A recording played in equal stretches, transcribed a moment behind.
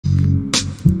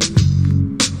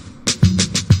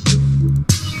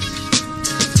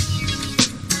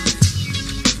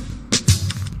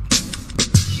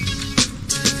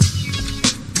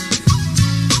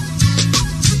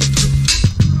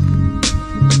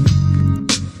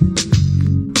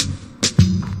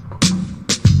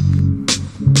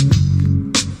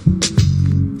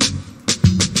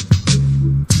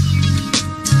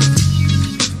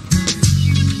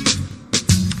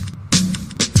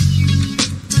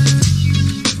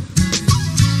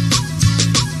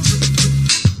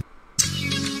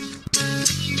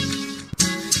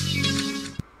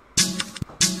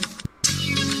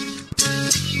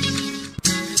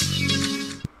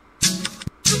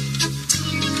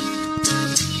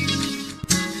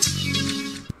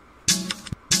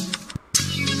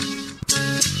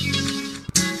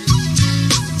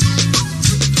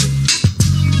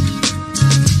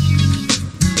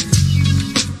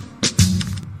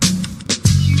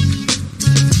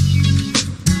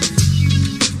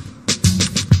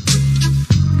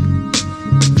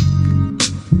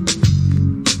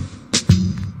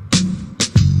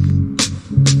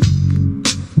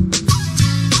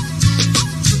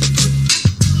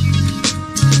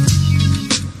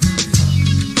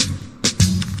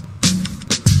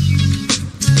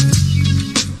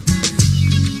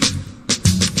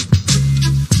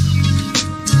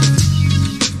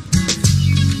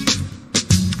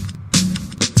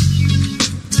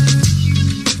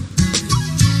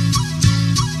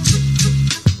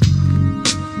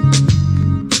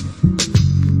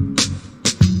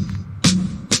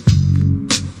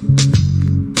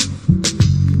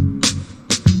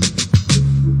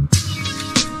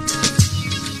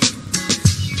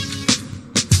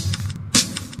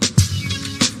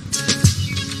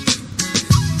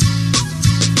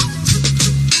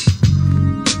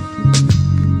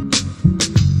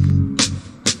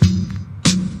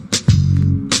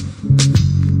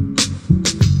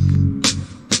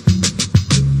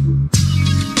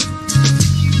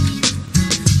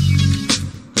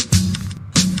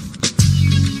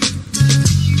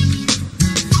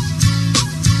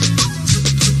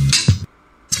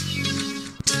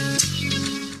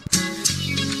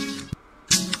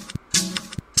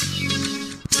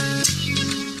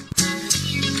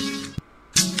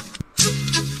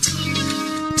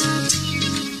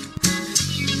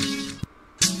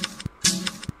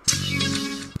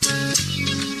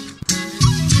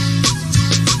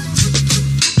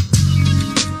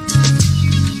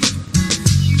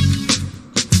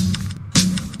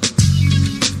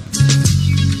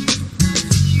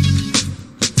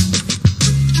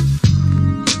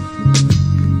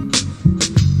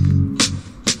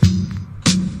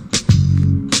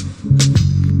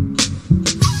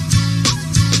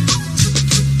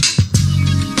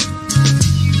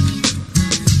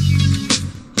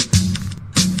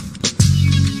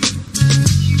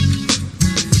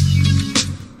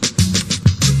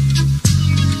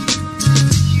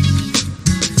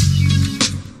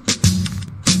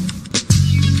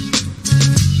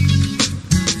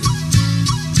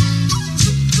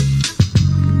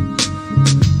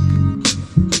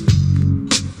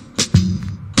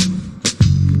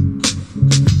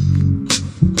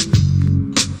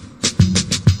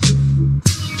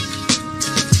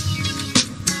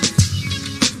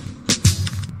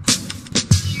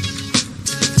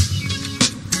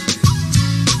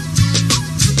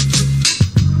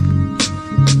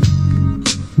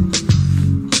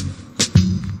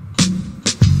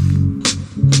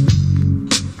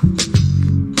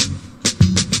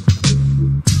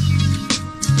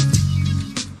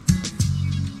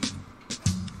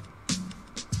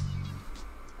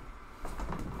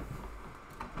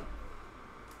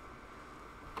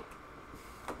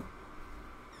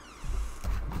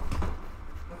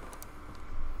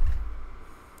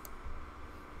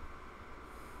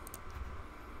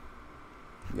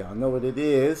Y'all know what it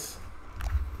is.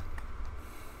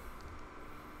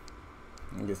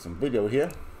 Let me get some video here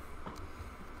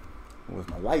with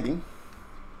my lighting.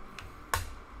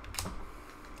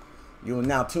 You are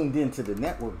now tuned in to the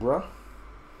network, bro.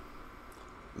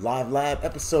 Live Lab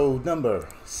episode number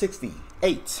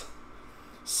 68.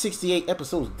 68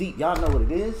 episodes deep. Y'all know what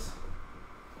it is.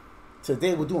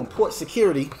 Today we're doing port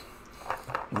security.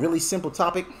 Really simple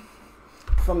topic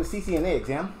from the CCNA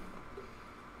exam.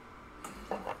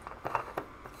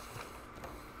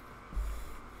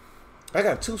 I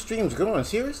got 2 streams going.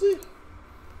 Seriously?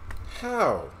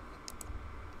 How?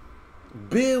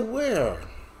 Beware.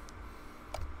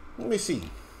 Let me see.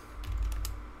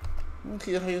 Let me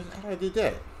see how I did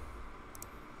that.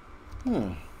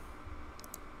 Give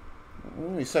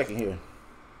me a second here.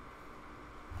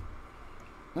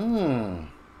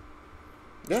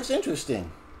 That's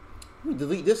interesting. Let me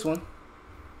delete this one.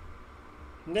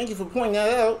 Thank you for pointing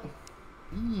that out.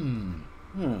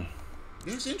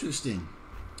 That's interesting.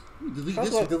 Let me delete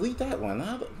this one. Delete that one.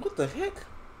 What the heck?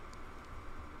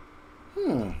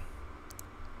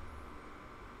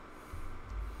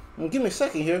 Well, give me a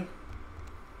second here.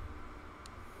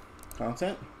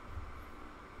 Content.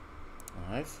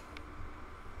 Alright.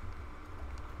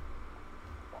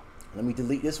 Let me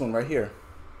delete this one right here.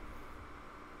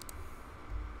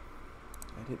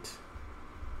 Edit.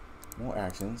 More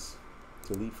actions.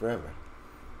 Delete forever.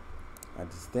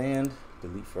 Understand.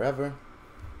 Delete forever.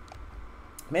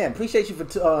 Man, appreciate you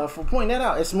for pointing that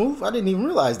out. It's smooth. I didn't even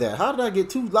realize that. How did I get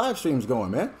 2 live streams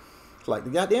going, man? It's like the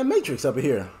goddamn Matrix up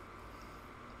here.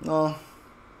 Let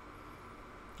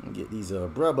me get these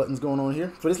bruh buttons going on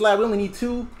here. For this lab, we only need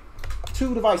two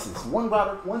devices. 1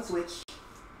 router, 1 switch.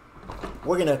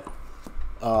 We're gonna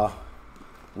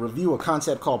review a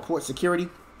concept called port security.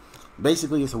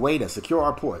 Basically, it's a way to secure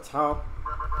our ports. How?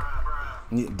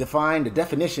 Define the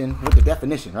definition with the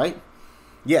definition, right?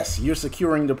 Yes, you're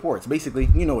securing the ports. Basically,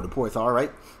 you know what the ports are,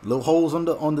 right? Little holes on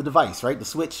the device, right? The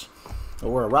switch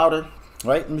or a router,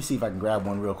 right? Let me see if I can grab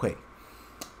one real quick.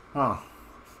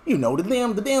 You know, the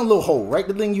damn little hole, right?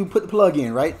 The thing you put the plug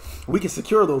in, right? We can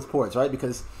secure those ports, right?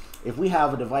 Because if we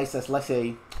have a device that's, let's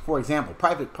say, for example,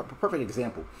 perfect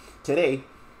example. Today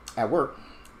at work,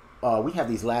 we have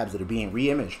these labs that are being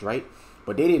re-imaged, right?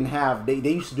 But they didn't have, they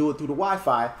used to do it through the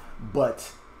Wi-Fi,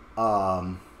 but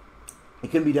it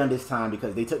couldn't be done this time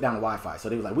because they took down the Wi-Fi. So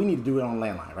they were like, we need to do it on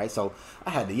landline, right? So I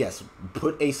had to, yes,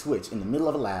 put a switch in the middle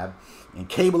of a lab and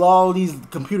cable all these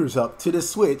computers up to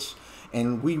this switch,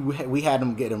 and we had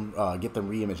them get them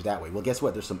re-imaged that way. Well, guess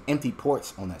what? There's some empty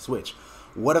ports on that switch.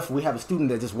 What if we have a student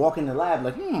that just walk in the lab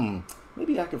like,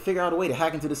 maybe I can figure out a way to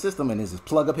hack into the system and just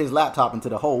plug up his laptop into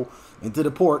the hole, into the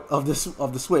port of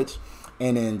the switch,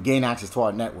 and then gain access to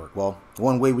our network. Well,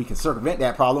 one way we can circumvent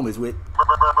that problem is with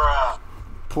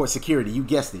port security. You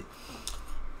guessed it.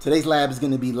 Today's lab is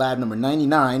going to be lab number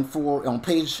 99 on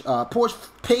page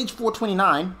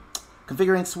 429,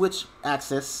 configuring switch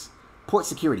access port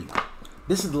security.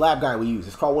 This is the lab guide we use.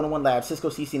 It's called 101 Labs, Cisco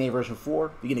CCNA version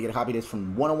 4. You're going to get a copy of this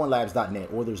from 101labs.net,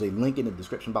 or there's a link in the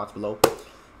description box below.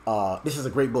 This is a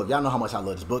great book. Y'all know how much I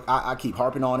love this book. I keep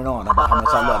harping on and on about how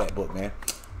much I love that book, man.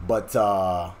 But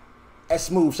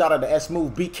S-Move, shout out to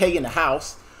S-Move, BK in the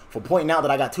house for pointing out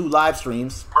that I got 2 live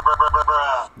streams.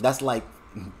 That's like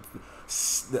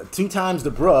 2 times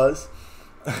the bruhs,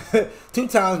 2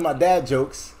 times my dad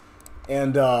jokes,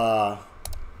 and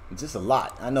just a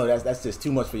lot. I know that's just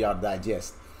too much for y'all to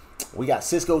digest. We got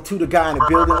Cisco 2 the guy in the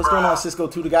building. What's going on, Cisco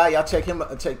 2 the guy? Y'all check him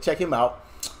out.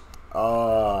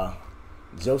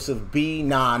 Joseph B.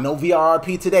 Nah, no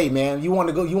VRRP today, man. You want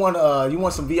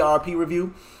some VRRP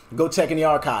review? Go check in the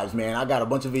archives, man. I got a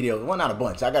bunch of videos. Well, not a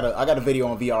bunch. I got a video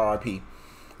on VRRP.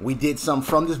 We did some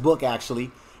from this book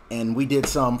actually, and we did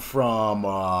some from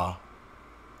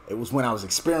it was when I was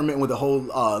experimenting with the whole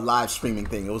live streaming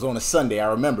thing. It was on a Sunday, I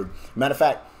remember. Matter of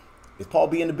fact, is Paul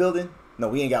B in the building? No,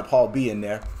 we ain't got Paul B in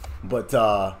there, but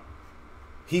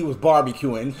he was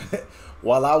barbecuing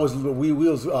while we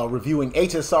was reviewing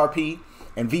HSRP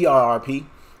and VRRP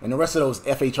and the rest of those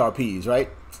FHRPs, right?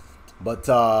 But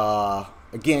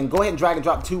again, go ahead and drag and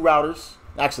drop 2 routers.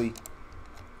 Actually,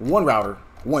 1 router,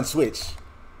 1 switch.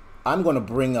 I'm going to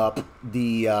bring up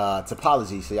the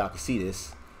topology so y'all can see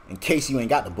this in case you ain't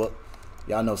got the book.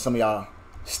 Y'all know some of y'all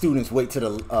students wait to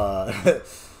the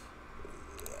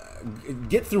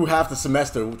get through half the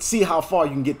semester, see how far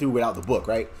you can get through without the book,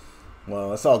 right?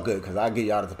 Well, it's all good because I get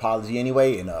y'all the topology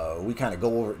anyway, and we kind of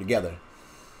go over it together.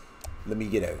 Let me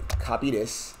get a copy of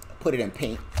this, put it in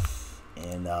Paint,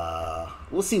 and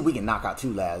we'll see if we can knock out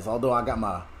 2 labs. Although I got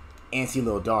my antsy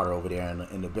little daughter over there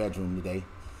in the bedroom today.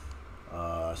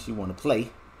 She want to play.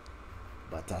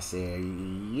 But I said,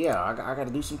 yeah, I got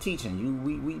to do some teaching.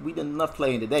 We done enough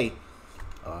playing today.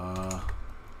 Let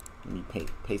me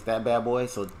paste that bad boy.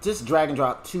 So just drag and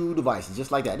drop 2 devices,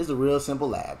 just like that. This is a real simple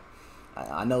lab.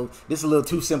 I know this is a little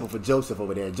too simple for Joseph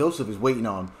over there. Joseph is waiting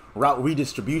on route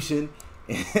redistribution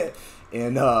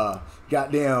and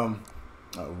goddamn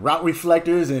route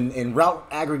reflectors and route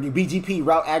aggregate BGP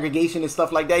route aggregation and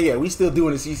stuff like that. Yeah, we still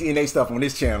doing the CCNA stuff on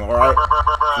this channel. All right,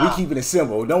 we keeping it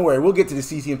simple. Don't worry, we'll get to the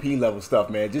CCNP level stuff,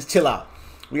 man. Just chill out.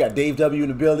 We got Dave W in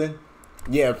the building.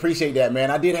 Yeah, appreciate that,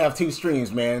 man. I did have 2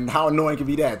 streams, man. How annoying can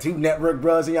be that? 2 network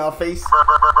bros in y'all face.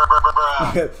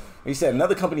 He said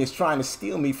another company is trying to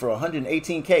steal me for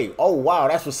 118K. Oh wow,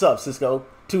 that's what's up, Cisco.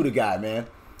 To the guy, man.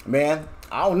 Man,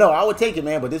 I don't know. I would take it,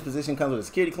 man, but this position comes with a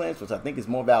security clearance, which I think is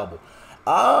more valuable.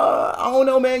 I don't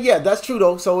know, man. Yeah, that's true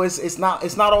though. So it's not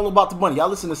all about the money. Y'all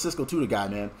listen to Cisco to the guy,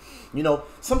 man. You know,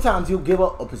 sometimes you'll give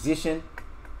up a position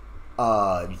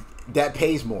that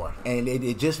pays more, and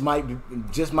it just might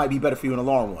be better for you in the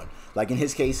long run. Like in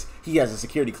his case, he has a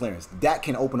security clearance that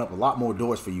can open up a lot more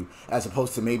doors for you, as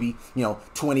opposed to maybe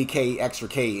 20K extra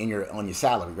K on your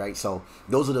salary, right? So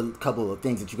those are the couple of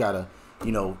things that you gotta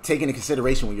take into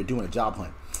consideration when you're doing a job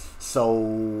hunt. So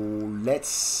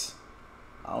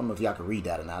I don't know if y'all can read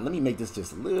that or not. Let me make this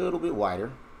just a little bit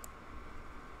wider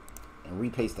and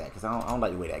repaste that, because I don't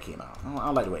like the way that came out. I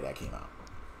don't like the way that came out.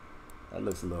 That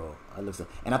looks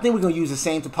and I think we're gonna use the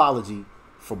same topology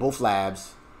for both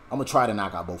labs. I'm gonna try to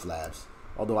knock out both labs.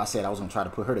 Although I said I was gonna try to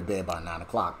put her to bed by 9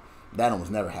 o'clock. That almost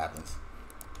never happens.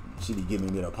 She be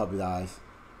giving me the puppy eyes.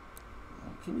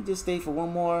 Can we just stay for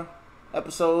one more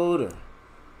episode or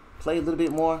play a little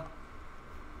bit more?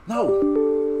 No.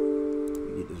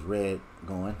 Get this red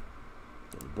going,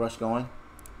 get the brush going,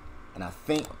 and I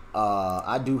think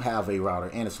I do have a router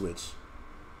and a switch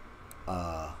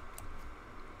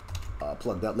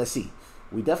plugged up. Let's see.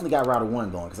 We definitely got router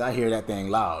 1 going, because I hear that thing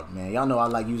loud, man. Y'all know I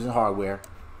like using hardware.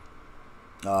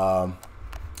 That's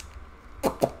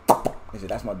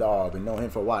my dog. Been knowing him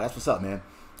for a while. That's what's up, man.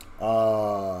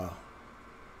 What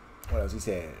else he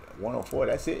said? 104.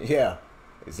 That's it. Yeah.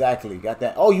 Exactly, got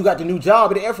that. Oh, you got the new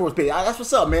job at the Air Force Base. That's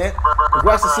what's up, man.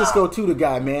 Congrats to Cisco to the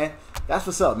guy, man. That's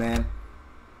what's up, man.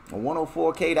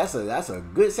 104K. That's a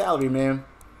good salary, man.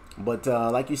 But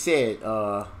like you said,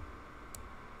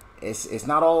 it's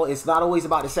not always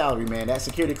about the salary, man. That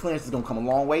security clearance is gonna come a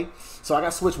long way. So I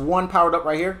got switch 1 powered up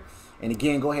right here, and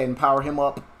again, go ahead and power him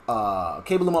up.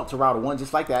 Cable him up to router 1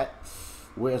 just like that.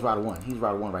 Where's router 1? He's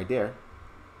router 1 right there.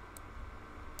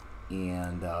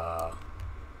 And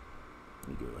let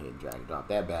me go ahead and drag and drop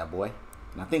that bad boy.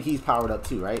 And I think he's powered up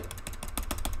too, right?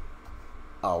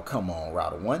 Oh, come on,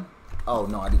 router 1. Oh,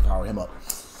 no, I didn't power him up.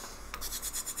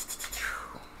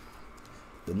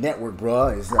 The network,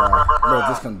 bruh, is a little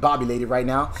discombobulated right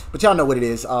now. But y'all know what it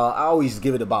is. I always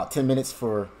give it about 10 minutes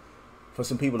for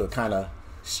some people to kind of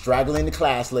straggle into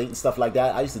class late and stuff like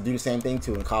that. I used to do the same thing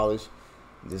too in college.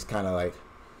 Just kind of like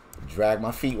drag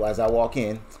my feet as I walk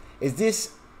in. Is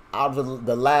this out of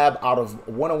the lab, out of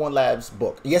 101 Labs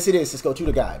book? Yes, it is. Cisco to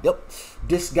the guide. Yep.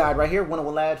 This guide right here,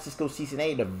 101 Labs, Cisco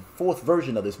CCNA, the 4th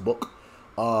version of this book.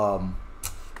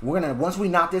 Once we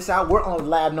knock this out, we're on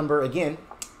lab number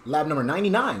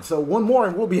 99. So one more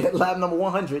and we'll be at lab number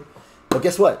 100. But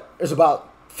guess what? There's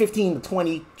about 15 to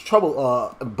 20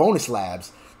 bonus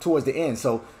labs towards the end.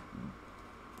 So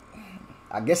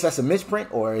I guess that's a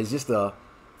misprint, or it's just a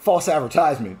false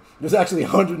advertisement. There's actually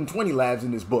 120 labs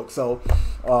in this book. So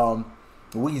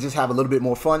we just have a little bit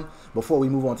more fun before we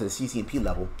move on to the CCNP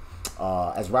level.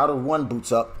 As router 1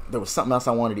 boots up, there was something else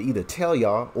I wanted to either tell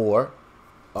y'all or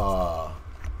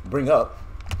bring up.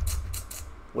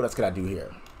 What else could I do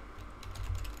here?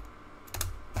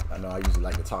 I know I usually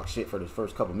like to talk shit for the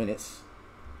first couple minutes.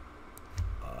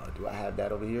 Do I have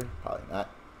that over here? Probably not.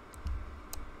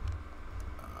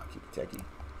 Keep it techie.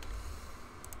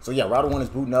 So yeah, router 1 is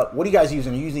booting up. What are you guys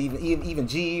using? Are you using even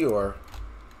G or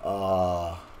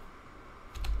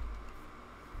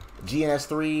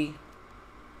GNS3?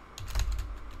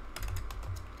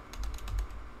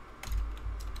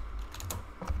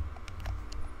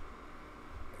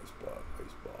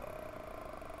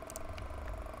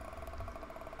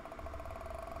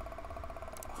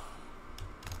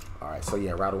 Alright, so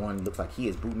yeah, router 1 looks like he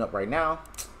is booting up right now.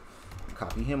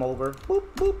 Copy him over. Boop,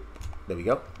 boop. There we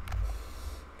go.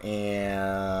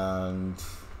 And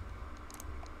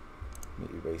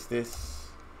let me erase this.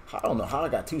 I don't know how I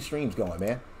got 2 streams going,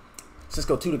 man.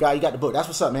 Cisco to the guy, you got the book. That's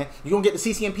what's up, man. You gonna get the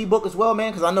CCNP book as well,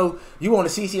 man? Because I know you on the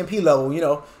CCNP level. You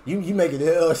know, you make it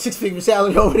a 6-figure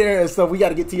salary over there and stuff. We got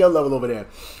to get to your level over there.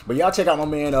 But y'all check out my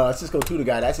man Cisco to the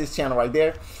guy. That's his channel right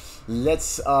there.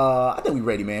 Let's. I think we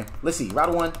ready, man. Let's see.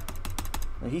 Router 1.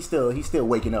 And he's still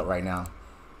waking up right now.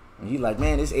 And he's like,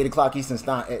 man, it's 8 o'clock Eastern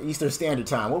Standard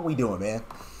Time. What are we doing, man?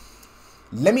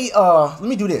 Let me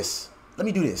do this.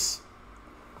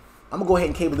 I'm gonna go ahead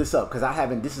and cable this up because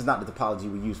this is not the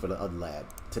topology we use for the other lab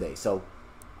today. So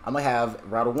I'm gonna have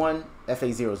router 1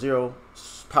 FA00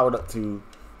 powered up to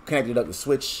connected up to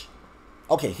switch.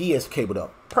 Okay, he is cabled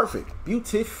up. Perfect.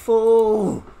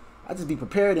 Beautiful. I just be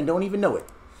prepared and don't even know it.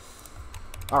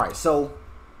 All right, so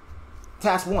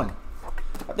task 1.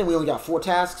 I think we only got 4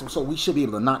 tasks, so we should be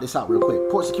able to knock this out real quick.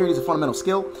 Port security is a fundamental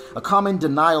skill. A common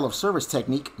denial of service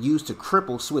technique used to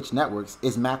cripple switch networks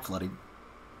is MAC flooding.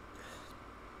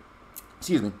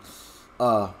 Excuse me.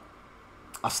 I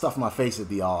stuffed my face at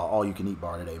the all-you-can-eat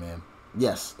bar today, man.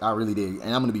 Yes, I really did.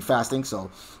 And I'm going to be fasting,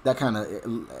 so that kind of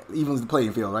evens the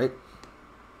playing field, right?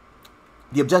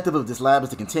 The objective of this lab is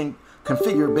to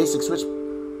configure basic switch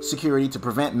security to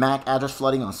prevent MAC address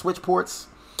flooding on switch ports.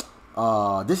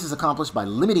 This is accomplished by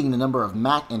limiting the number of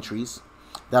MAC entries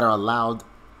that are allowed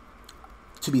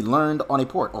to be learned on a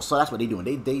port. Oh, so that's what they're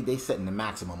doing. They setting the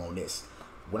maximum on this.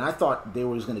 When I thought they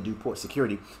were just going to do port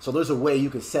security, so there's a way you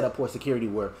could set up port security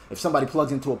where if somebody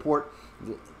plugs into a port,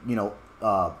 you know,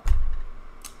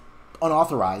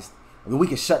 unauthorized, we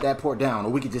could shut that port down, or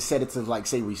we could just set it to, like,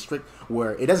 say, restrict,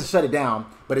 where it doesn't shut it down,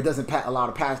 but it doesn't allow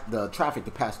the traffic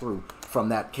to pass through from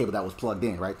that cable that was plugged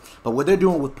in, right? But what they're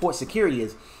doing with port security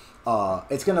is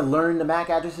it's going to learn the MAC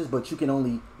addresses, but you can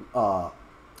only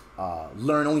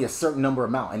learn only a certain number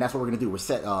amount, and that's what we're going to do.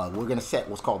 We're going to set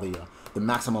what's called the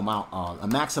maximum amount,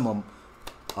 amount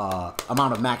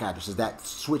of MAC addresses that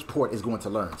switch port is going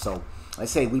to learn. So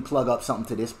let's say we plug up something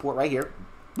to this port right here,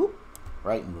 boop,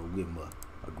 right, and we'll give him a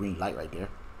green light right there,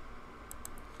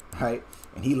 right,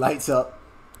 and he lights up,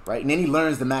 right, and then he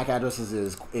learns the MAC addresses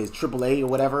is AAA or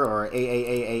whatever, or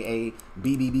AAAAA,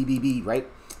 BBBBB, right,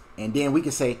 and then we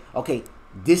can say, okay,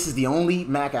 this is the only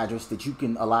MAC address that you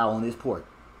can allow on this port,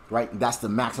 right? That's the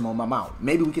maximum amount.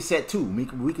 Maybe we could set 2.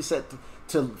 We could set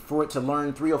for it to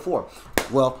learn 3 or 4.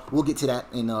 Well, we'll get to that,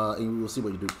 and we'll see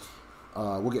what you do.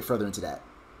 We'll get further into that.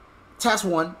 Task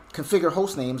 1: configure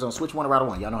host names on switch 1 and router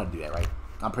 1. Y'all know how to do that, right?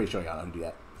 I'm pretty sure y'all know how to do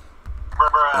that.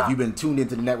 If you've been tuned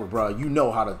into the network, bro, you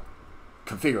know how to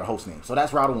configure a host name. So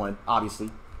that's router 1,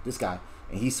 obviously, this guy,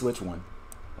 and he's switch 1,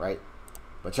 right?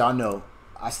 But y'all know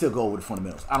I still go over the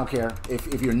fundamentals. I don't care.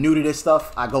 If you're new to this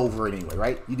stuff, I go over it anyway,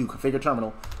 right? You do configure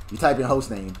terminal, you type in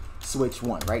host name, switch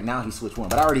 1. Right now he's switch 1,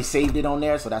 but I already saved it on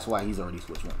there, so that's why he's already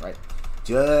switch 1, right?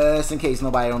 Just in case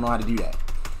nobody don't know how to do that.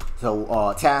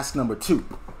 So task number 2.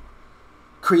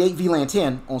 Create VLAN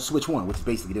 10 on switch 1, which is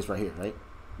basically this right here, right?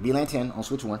 VLAN 10 on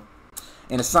switch 1.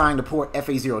 And assign the port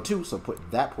FA02, so put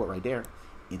that port right there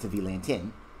into VLAN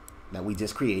 10 that we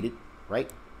just created, right?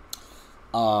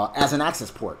 As an access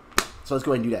port. So let's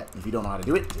go ahead and do that. If you don't know how to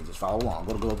do it, then just follow along.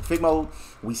 Go to global config mode.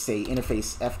 We say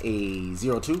interface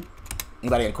FA02.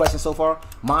 Anybody had a question so far?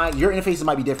 Your interfaces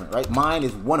might be different, right? Mine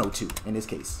is 102 in this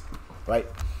case, right?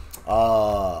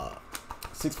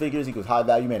 6 figures equals high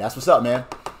value, man. That's what's up, man.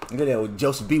 Look at that with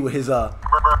Joseph B with his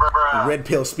red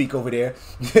pill speak over there.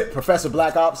 Professor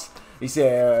Black Ops. He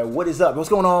said, what is up? What's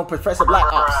going on, Professor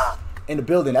Black Ops? In the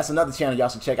building. That's another channel y'all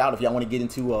should check out if y'all want to get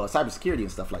into cybersecurity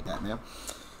and stuff like that, man.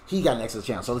 He got an excellent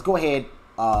channel. So let's go ahead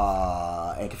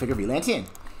and configure VLAN 10.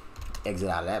 Exit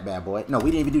out of that bad boy. No,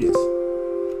 we didn't even do this.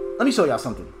 Let me show y'all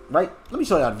something, right? Let me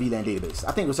show y'all the VLAN database.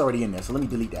 I think it's already in there, so let me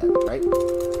delete that, right?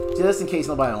 Just in case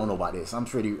nobody don't know about this. I'm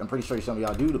pretty sure some of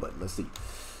y'all do, but let's see.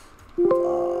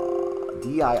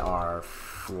 DIR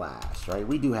flash, right?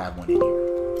 We do have one in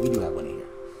here.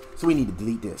 So we need to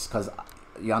delete this because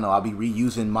y'all know I'll be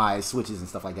reusing my switches and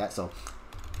stuff like that. So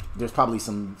there's probably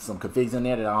some configs in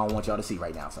there that I don't want y'all to see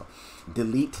right now. So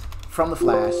delete from the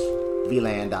flash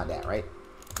VLAN.dat, right?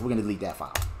 We're gonna delete that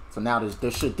file. So now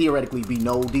there should theoretically be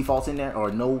no defaults in there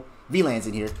or no VLANs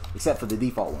in here except for the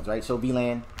default ones, right? So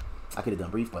VLAN, I could have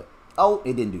done brief, but oh,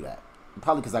 it didn't do that.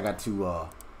 Probably because I got to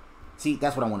see,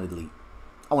 that's what I wanted to delete.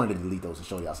 I wanted to delete those and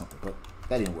show y'all something, but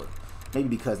that didn't work. Maybe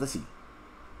because, let's see,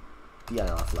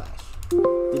 DIR flash.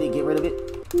 Did it get rid of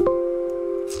it?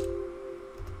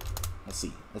 Let's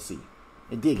see.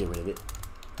 It did get rid of it.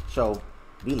 Show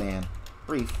VLAN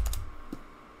brief.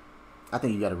 I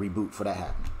think you got to reboot for that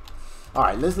happen. All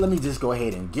right, let me just go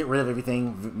ahead and get rid of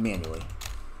everything manually.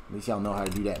 At least y'all know how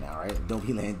to do that now, right? Don't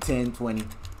VLAN 10, 20,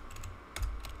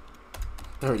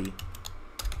 30.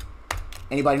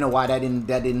 Anybody know why that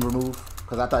didn't remove?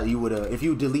 Because I thought you would if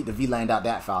you delete the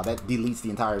VLAN.dat file, that deletes the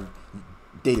entire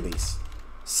database.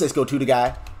 Cisco to the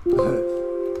guy. I'm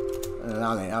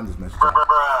just messing with you.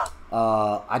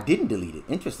 I didn't delete it.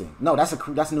 Interesting. No, that's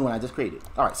a new one I just created.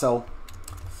 All right, so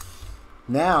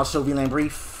now show VLAN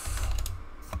brief.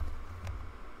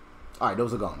 All right,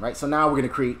 those are gone, right? So now we're going to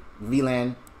create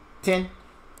VLAN 10,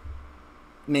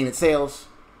 name it sales,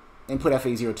 and put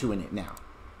FA02 in it now,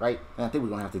 right? And I think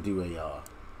we're going to have to do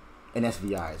an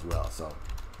SVI as well. So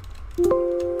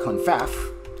conf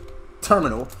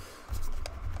terminal.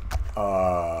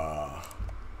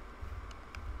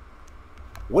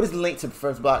 What is the link to the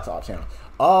first block talk channel?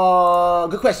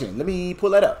 Good question. Let me pull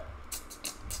that up.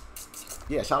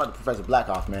 Yeah, shout out to Professor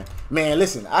Blackoff, man. Man,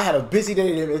 listen, I had a busy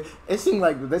day. It seemed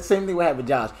like the same thing we had with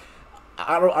Josh.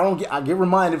 I get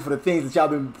reminded for the things that y'all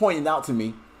been pointing out to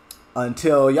me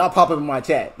until y'all pop up in my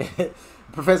chat.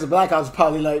 Professor Blackoff is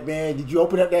probably like, man, did you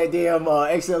open up that damn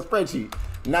Excel spreadsheet?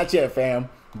 Not yet, fam.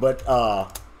 But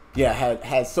yeah,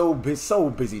 had so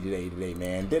busy today,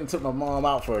 man. Then took my mom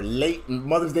out for late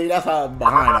Mother's Day. That's how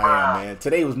behind I am, man.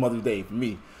 Today was Mother's Day for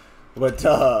me. But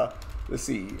let's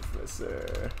see,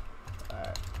 Professor.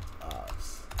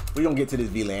 We gonna get to this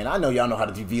VLAN. I know y'all know how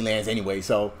to do VLANs anyway,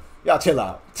 so y'all chill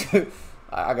out.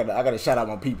 I gotta shout out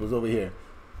my peoples over here.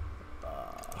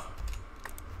 All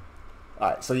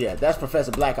right, so yeah, that's Professor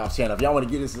Blackoff's channel. If y'all want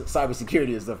to get into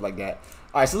cybersecurity and stuff like that.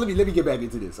 All right, so let me get back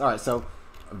into this. All right, so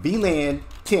VLAN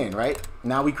 10, right?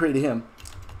 Now we created him.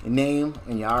 Name,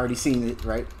 and you already seen it,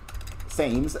 right?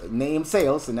 Same name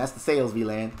sales, and that's the sales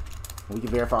VLAN. We can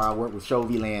verify our work with show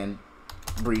VLAN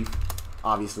brief,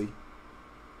 obviously.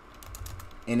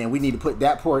 And then we need to put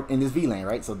that port in this VLAN,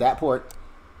 right? So that port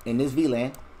in this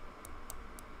VLAN,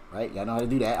 right? Y'all know how to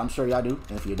do that. I'm sure y'all do.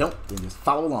 And if you don't, then just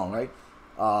follow along, right?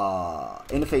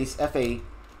 Interface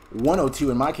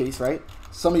FA102 in my case, right?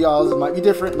 Some of y'all might be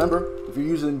different. Remember, if you're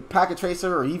using Packet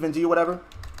Tracer or EvenG or whatever,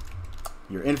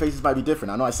 your interfaces might be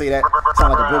different. I know I say that,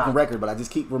 sound like a broken record, but I just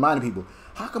keep reminding people,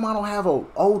 how come I don't have a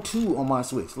O2 on my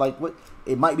switch? Like, what?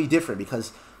 It might be different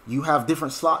because you have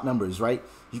different slot numbers, right?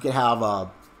 You could have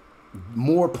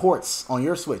more ports on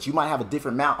your switch. You might have a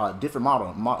different model, a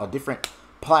different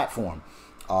platform.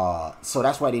 So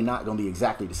that's why they're not going to be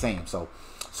exactly the same. So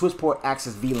switch port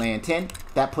access VLAN 10,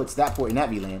 that puts that port in that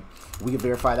VLAN. We can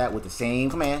verify that with the same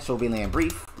command, show VLAN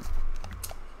brief.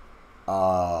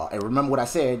 And remember what I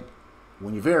said,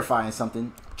 when you're verifying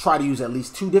something, try to use at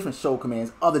least 2 different show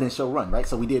commands other than show run, right?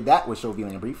 So we did that with show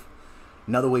VLAN brief.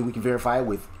 Another way we can verify it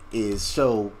with is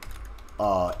show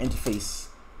interface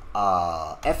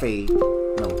FA,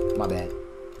 no, my bad.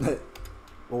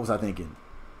 What was I thinking?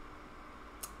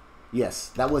 Yes,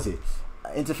 that was it.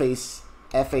 Interface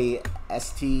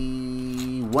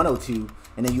FAST102,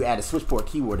 and then you add a switch port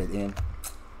keyword at the end,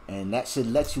 and that should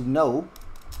let you know.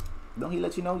 Don't he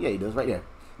let you know? Yeah, he does right there.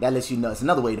 That lets you know. It's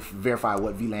another way to verify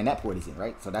what VLAN that port is in,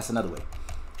 right? So that's another way.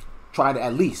 Try to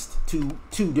at least two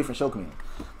different show commands.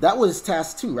 That was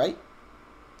task 2, right?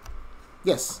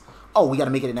 Yes. Oh, we got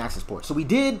to make it an access port. So we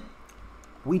did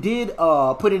put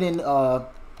it in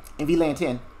VLAN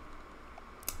 10,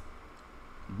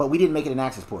 but we didn't make it an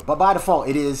access port. But by default,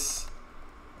 it is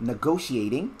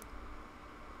negotiating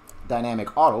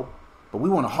dynamic auto, but we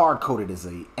want to hard code it as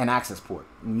an access port.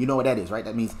 And you know what that is, right?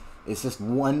 That means it's just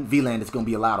one VLAN that's going to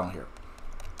be allowed on here.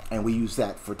 And we use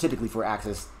that for typically for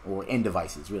access or end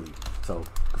devices, really. So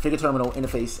configure terminal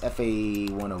interface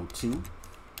FA102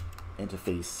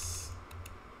 interface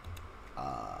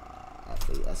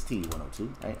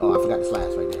FAST102, right? Oh, I forgot the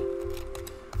slash right there.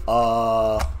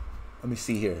 Let me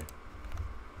see here.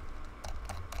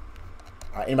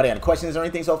 All right, anybody got any questions or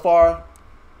anything so far?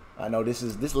 I know this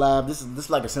is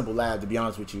like a simple lab, to be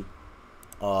honest with you.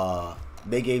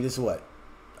 They gave this what?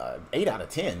 8 out of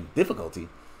 10 difficulty.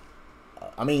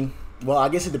 I mean, well, I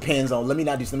guess it depends on. Let me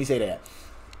say that.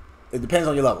 It depends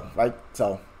on your level, right?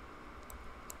 So,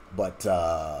 but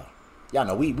y'all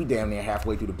know we damn near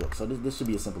halfway through the book, so this should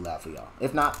be a simple lab for y'all.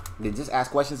 If not, then just ask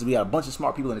questions. We got a bunch of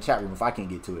smart people in the chat room if I can't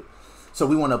get to it. So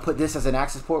we want to put this as an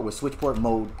access port with switch port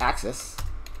mode access,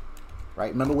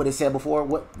 right? Remember what it said before?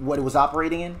 What it was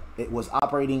operating in? It was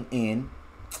operating in.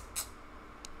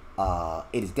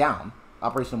 It is down.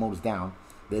 Operational mode is down.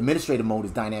 The administrative mode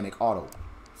is dynamic auto.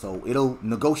 So it'll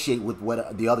negotiate with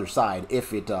what the other side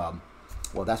if it,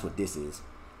 well, that's what this is.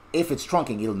 If it's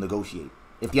trunking, it'll negotiate.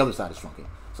 If the other side is trunking.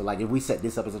 So like if we set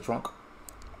this up as a trunk,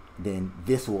 then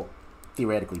this will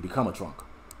theoretically become a trunk.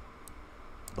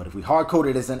 But if we hard code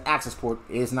it as an access port,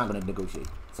 it's not going to negotiate.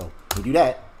 So we do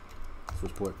that,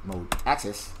 switch port mode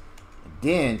access, and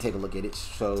then take a look at it.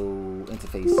 Show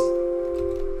interface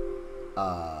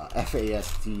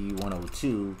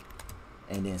FAST102,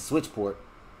 and then switch port.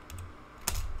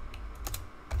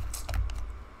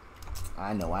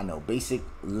 I know. Basic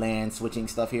LAN switching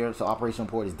stuff here. So operational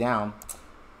port is down.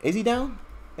 Is he down?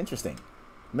 Interesting.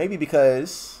 Maybe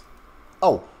because,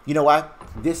 oh, you know why?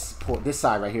 This port, this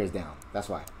side right here is down. That's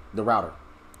why. The router.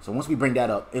 So once we bring that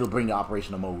up, it'll bring the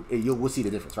operational mode. We'll see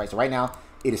the difference, right? So right now,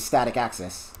 it is static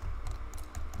access.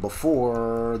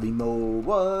 Before, the mode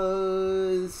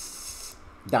was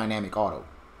dynamic auto.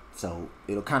 So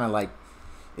it'll kind of like,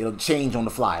 it'll change on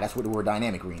the fly. That's what the word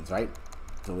dynamic means, right?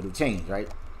 So it'll change, right?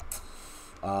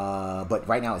 But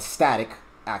right now it's static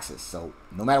access. So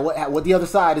no matter what the other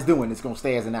side is doing, it's going to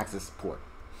stay as an access port.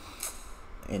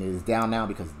 And it is down now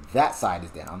because that side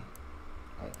is down.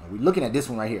 Right? And we're looking at this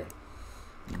one right here.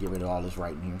 Let me get rid of all this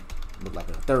writing here. Look like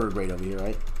a third grade over here,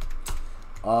 right?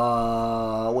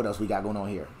 What else we got going on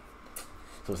here?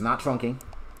 So it's not trunking.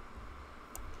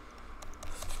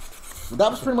 Well, that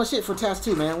was pretty much it for task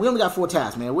 2, man. We only got 4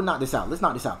 tasks, man. We'll knock this out. Let's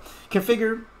knock this out.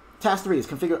 Configure. Task 3 is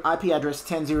configure IP address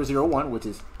 10.0.0.1, which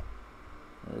is,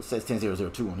 it says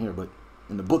 10.0.0.2 on here, but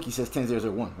in the book he says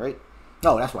 10.0.0.1, right?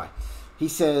 No, that's why. He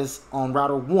says on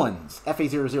router 1's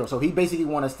FA00. So he basically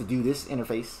wants us to do this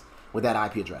interface with that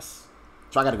IP address.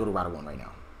 So I got to go to router 1 right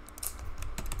now,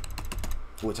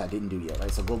 which I didn't do yet, right?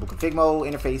 So global config mode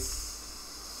interface.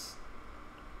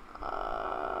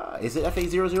 Is it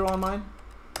FA00 on mine?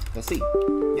 Let's see.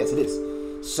 Yes, it is.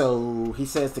 So he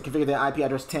says to configure the IP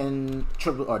address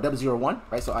 10.0.0.1,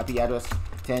 right? So IP address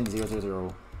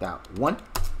 10.0.0.1,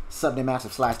 subnet mask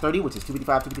of /30, which is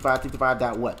 255.255.255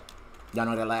 dot what? Y'all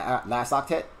know that last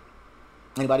octet?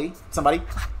 Anybody? Somebody?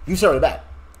 You serve it back.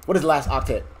 What is the last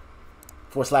octet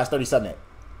for /30 subnet?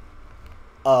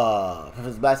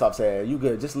 Professor Blackstop said, you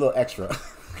good, just a little extra.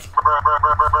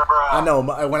 I know,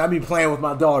 when I be playing with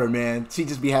my daughter, man, she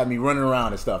just be having me running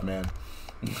around and stuff, man.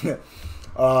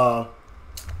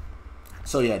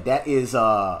 So yeah, that is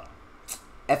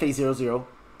FA00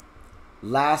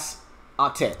 last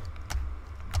octet.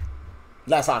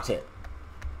 Last octet.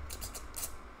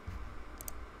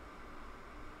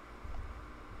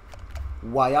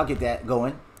 While y'all get that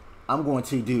going, I'm going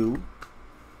to do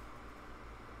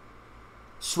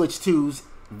switch 2's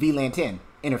VLAN 10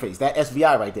 interface, that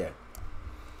SVI right there.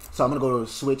 So I'm going to go to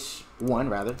switch 1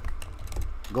 rather,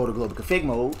 go to global config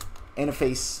mode,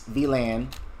 interface VLAN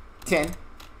 10,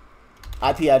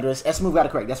 IP address, smooth got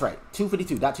it correct, that's right,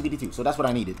 252.252, so that's what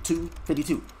I needed,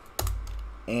 252.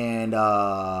 And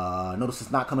notice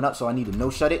it's not coming up, so I need to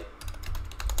no shut it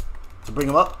to bring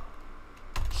them up.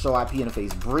 Show IP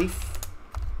interface brief.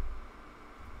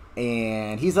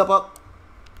 And he's up.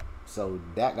 So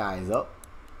that guy is up.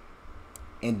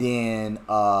 And then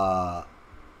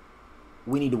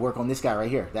we need to work on this guy right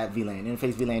here, that VLAN,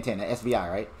 interface VLAN 10, that SVI,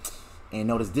 right? And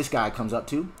notice this guy comes up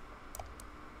too.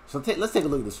 So let's take a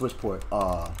look at the switch port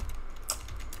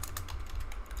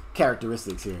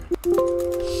characteristics here.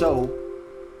 Show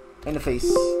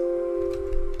interface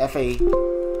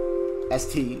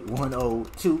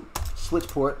FAST102 switch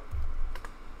port.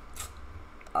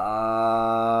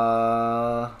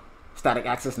 Static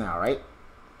access now, right?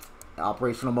 The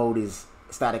operational mode is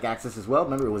static access as well.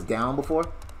 Remember, it was down before.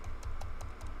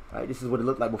 Right, this is what it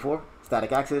looked like before.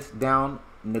 Static access, down,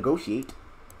 negotiate,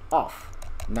 off.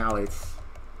 Now it's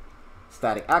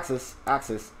static access,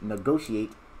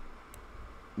 negotiate,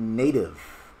 native.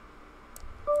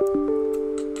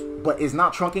 But it's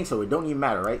not trunking, so it don't even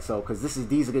matter, right? So, because this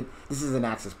is an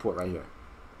access port right here.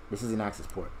 This is an access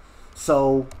port.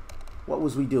 So, what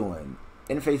was we doing?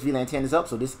 Interface VLAN 10 is up,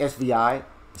 so this SVI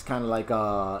is kind of like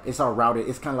it's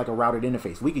kind of like a routed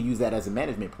interface. We could use that as a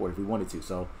management port if we wanted to.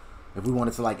 So, if we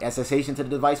wanted to like SSH into the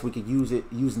device, we could use it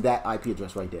using that IP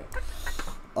address right there.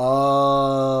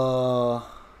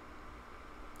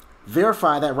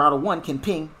 Verify that router 1 can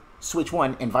ping switch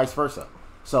 1 and vice versa.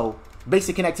 So,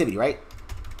 basic connectivity, right?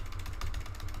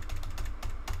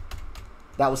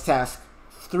 That was task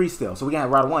 3 still. So we're gonna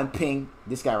have router 1 ping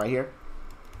this guy right here,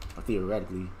 or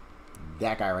theoretically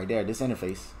that guy right there, this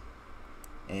interface,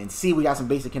 and see we got some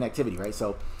basic connectivity, right?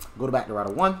 So go back to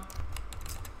router 1.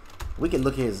 We can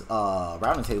look at his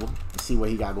routing table and see what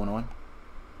he got going on.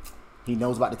 He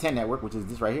knows about the 10 network, which is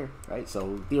this right here, right?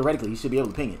 So theoretically he should be able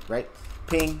to ping it, right?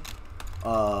 Ping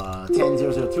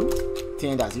 10.0.0.2,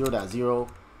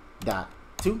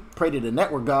 10.0.0.2. Pray to the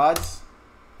network gods.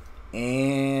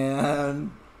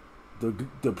 And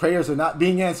the prayers are not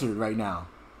being answered right now.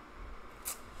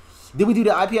 Did we do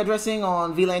the IP addressing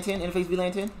on VLAN 10, interface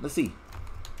VLAN 10? Let's see.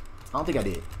 I don't think I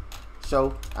did.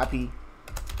 Show IP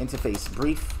interface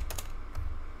brief.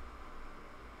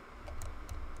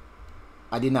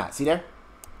 I did not. See there?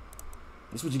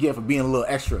 This is what you get for being a little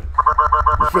extra.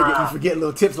 You forget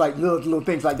little tips like little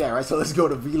things like that, right? So let's go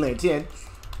to VLAN 10.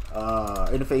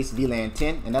 Interface VLAN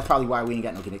 10, and that's probably why we ain't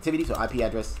got no connectivity. So IP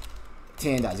address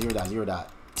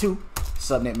 10.0.0.2.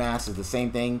 Subnet mask is the same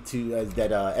thing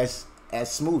as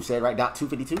Smooth said, right?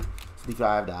 .252,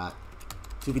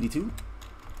 55.252.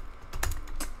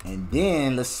 And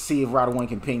then let's see if router 1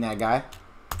 can ping that guy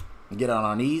and get on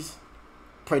our knees.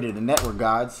 Pray to the network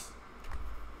gods.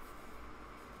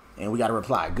 And we got a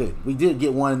reply. Good. We did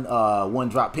get one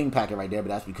drop ping packet right there, but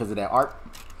that's because of that ARC.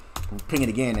 We'll ping it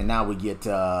again, and now we get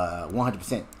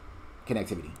 100%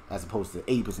 connectivity as opposed to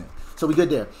 80%. So we good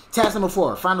there. Task number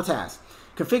 4, final task.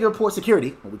 Configure port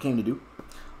security, what we came to do,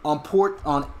 on port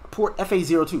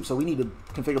FA02. So we need to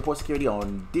configure port security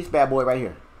on this bad boy right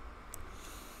here.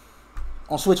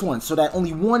 On switch 1, so that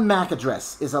only one MAC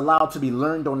address is allowed to be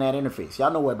learned on that interface.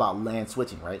 Y'all know what about LAN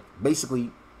switching, right?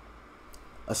 Basically,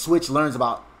 a switch learns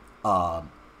about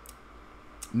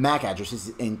MAC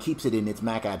addresses and keeps it in its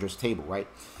MAC address table, right?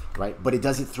 But it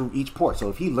does it through each port. So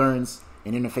if he learns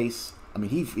an interface, I mean,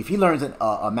 if he learns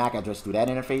a MAC address through that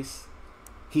interface,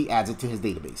 he adds it to his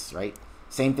database, right?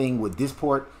 Same thing with this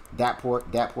port, that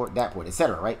port, that port, that port,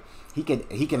 etc. Right? He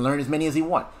can learn as many as he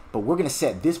wants, but we're gonna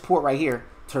set this port right here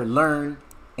to learn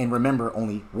and remember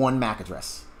only one MAC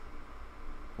address.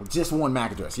 Well, just one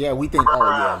MAC address. Yeah, we think, oh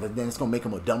yeah, then it's gonna make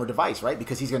him a dumber device, right?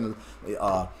 Because he's gonna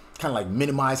kind of like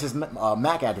minimize his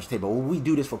MAC address table. Well, we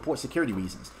do this for port security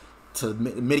reasons to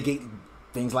mitigate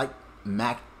things like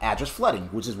MAC address flooding,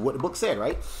 which is what the book said,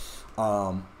 right?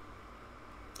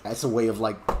 That's a way of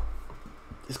like,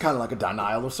 it's kind of like a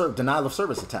denial of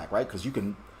service attack, right? Because you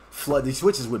can flood these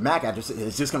switches with MAC addresses.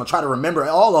 It's just going to try to remember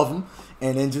all of them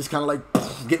and then just kind of like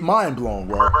get mind blown.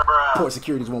 Well, port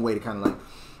security is one way to kind of like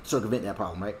circumvent that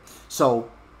problem, right?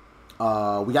 So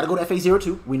we got to go to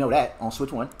FA02. We know that on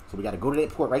switch 1. So we got to go to that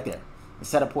port right there and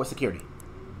set up port security.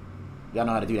 Y'all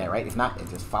know how to do that, right? If not,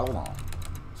 just follow along.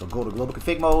 So go to global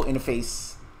config mode,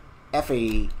 interface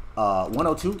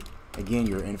FA102. Again,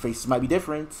 your interfaces might be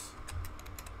different.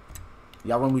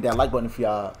 Y'all run me that like button if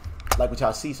y'all like what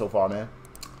y'all see so far, man.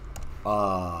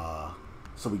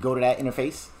 So we go to that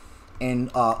interface,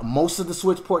 and most of the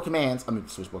switch port commands,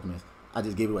 I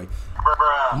just gave it away.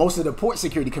 Most of the port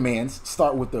security commands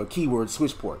start with the keyword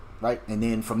switch port, right? And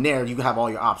then from there, you can have all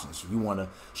your options. If you want to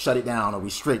shut it down or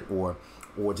restrict or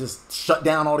just shut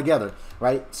down altogether,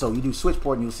 right? So you do switch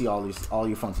port, and you'll see all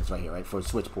your functions right here, right? For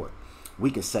switch port,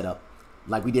 we can set up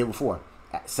like we did before.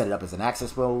 Set it up as an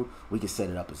access mode. We can set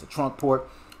it up as a trunk port.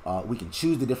 We can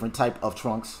choose the different type of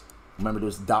trunks. Remember,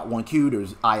 there's .1Q,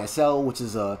 there's ISL, which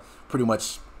is pretty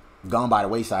much gone by the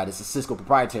wayside. It's a Cisco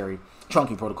proprietary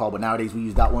trunking protocol, but nowadays we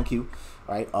use .1Q,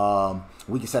 right?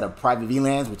 We can set up private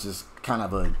VLANs, which is kind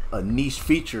of a niche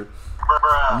feature,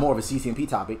 more of a CCNP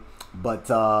topic. But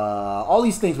all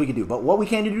these things we can do. But what we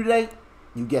came to do today,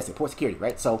 you guessed it, port security,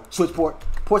 right? So switch port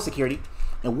security.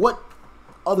 And what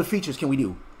other features can we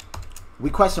do? We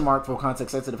question mark for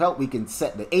context sensitive help. We can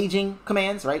set the aging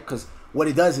commands, right? Because what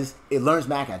it does is it learns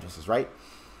MAC addresses, right?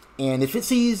 And if it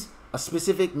sees a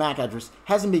specific MAC address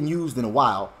hasn't been used in a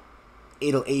while,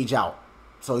 it'll age out.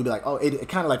 So you'll be like, oh, it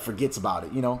kind of like forgets about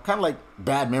it, you know, kind of like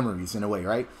bad memories in a way,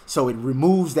 right? So it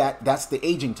removes that. That's the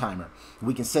aging timer.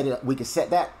 We can set it. We can set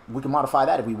that. We can modify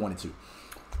that if we wanted to.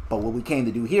 But what we came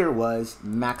to do here was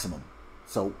maximum.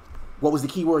 So what was the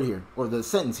key word here, or the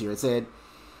sentence here? It said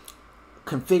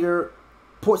configure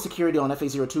port security on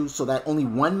FA02 so that only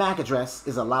one MAC address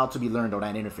is allowed to be learned on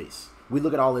that interface. We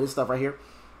look at all of this stuff right here.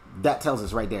 That tells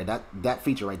us right there, that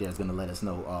feature right there is going to let us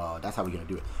know that's how we're going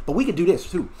to do it. But we could do this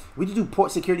too. We could do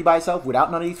port security by itself without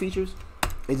none of these features.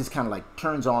 It just kind of like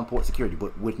turns on port security,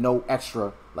 but with no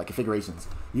extra like configurations.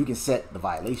 You can set the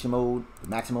violation mode, the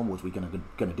maximum, which we're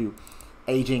gonna do,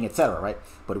 aging, etc. Right?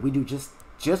 But if we do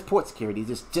just port security,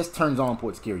 just turns on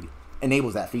port security,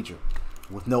 enables that feature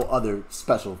with no other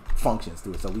special functions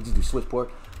to it. So we just do switch port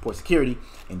security,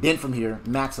 and then from here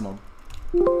maximum,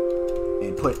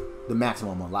 and put the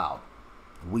maximum allowed.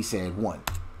 We said 1.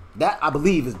 That I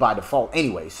believe is by default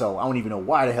anyway, so I don't even know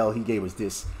why the hell he gave us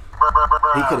this.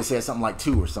 He could have said something like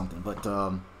 2 or something, but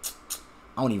I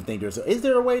don't even think is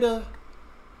there a way to?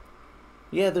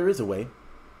 Yeah, there is a way.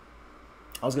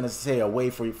 I was gonna say a way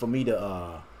for me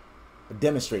to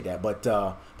demonstrate that, but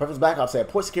Preference Backup said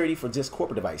port security for just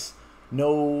corporate device,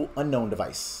 no unknown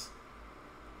device.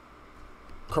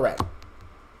 Correct.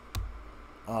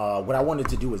 What I wanted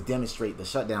to do was demonstrate the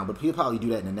shutdown, but he'll probably do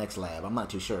that in the next lab. I'm not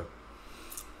too sure.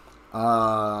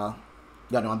 Yeah,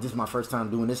 no, this is my first time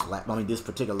doing this lab. I mean, this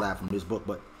particular lab from this book.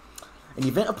 But in the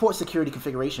event of port security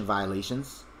configuration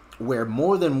violations, where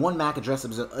more than one MAC address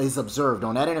is observed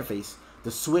on that interface,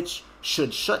 the switch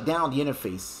should shut down the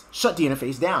interface. Shut the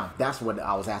interface down. That's what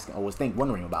I was asking. I was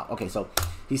wondering about. Okay, so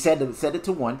he said it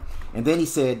to 1, and then he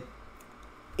said,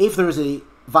 if there is a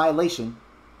violation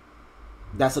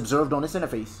that's observed on this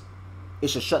interface, it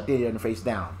should shut the interface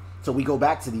down. So we go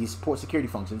back to these port security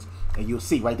functions, and you'll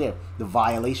see right there the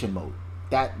violation mode.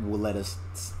 that will let us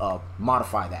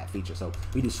modify that feature. So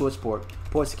we do switch port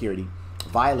security,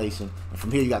 violation, and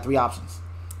from here you got 3 options: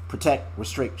 protect,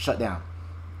 restrict, shut down.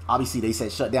 Obviously they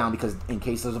said shut down because in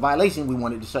case there's a violation, we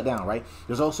want it to shut down, right?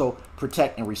 There's also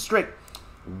protect and restrict.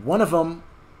 One of them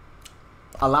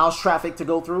allows traffic to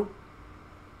go through,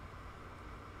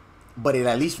 but it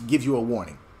at least gives you a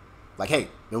warning. Like, hey,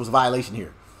 there was a violation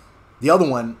here. The other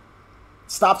one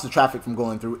stops the traffic from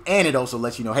going through, and it also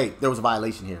lets you know, hey, there was a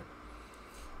violation here.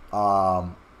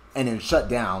 And then shut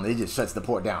down, it just shuts the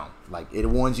port down. Like, it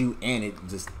warns you, and it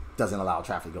just doesn't allow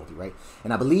traffic to go through, right?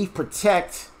 And I believe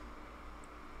protect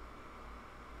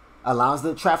allows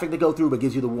the traffic to go through, but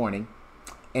gives you the warning.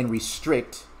 And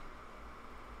restrict,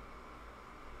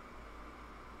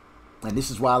 and this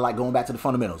is why I like going back to the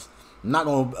fundamentals. I'm not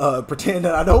going to pretend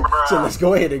that I know, so let's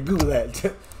go ahead and Google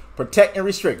that. Protect and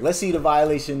restrict. Let's see the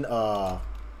violation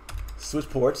switch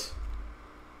ports.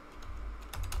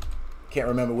 Can't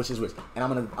remember which is which. And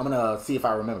I'm gonna see if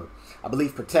I remember. I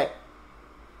believe protect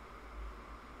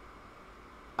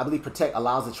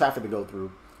allows the traffic to go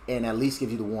through and at least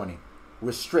gives you the warning.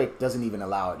 Restrict doesn't even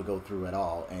allow it to go through at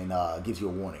all and gives you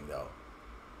a warning though.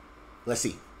 Let's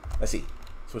see.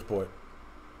 Switch port.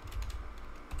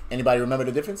 Anybody remember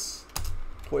the difference?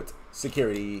 Port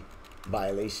security,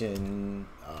 violation,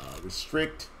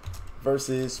 restrict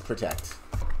versus protect.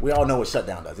 We all know what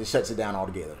shutdown does. It shuts it down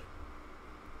altogether.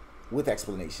 With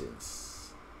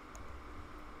explanations.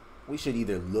 We should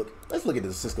either look, let's look at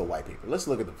the Cisco white paper. Let's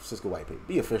look at the Cisco white paper.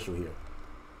 Be official here.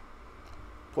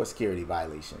 Port security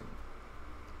violation.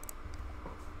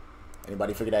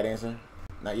 Anybody figure that answer?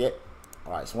 Not yet?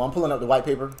 Alright, so I'm pulling up the white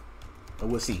paper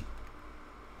and we'll see.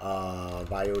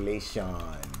 Violation.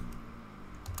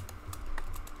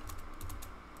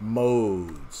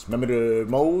 Modes. Remember the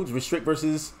modes? Restrict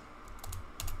versus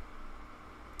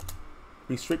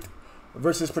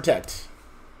protect.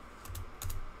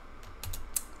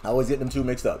 I always get them two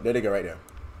mixed up. There they go right there.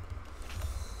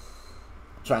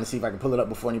 I'm trying to see if I can pull it up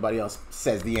before anybody else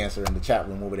says the answer in the chat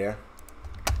room over there.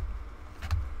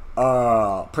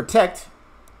 Protect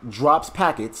drops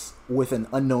packets with an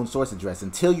unknown source address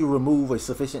until you remove a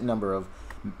sufficient number of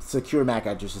secure MAC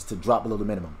addresses to drop below the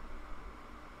minimum.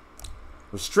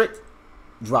 Restrict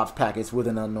drops packets with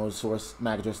an unknown source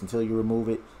MAC address until you remove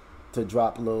it to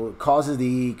drop below. Causes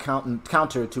the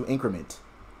counter to increment.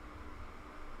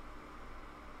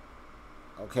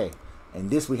 Okay, and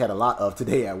this we had a lot of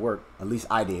today at work. At least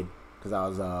I did, because I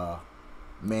was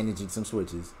managing some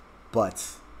switches.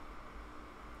 But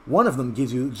one of them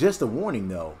gives you just a warning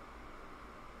though.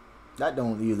 That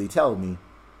don't usually tell me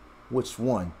which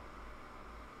one.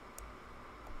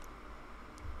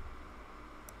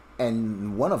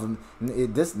 And one of them,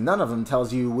 none of them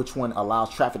tells you which one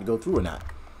allows traffic to go through or not.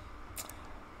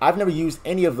 I've never used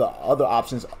any of the other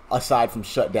options aside from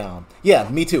shut down. Yeah,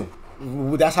 me too.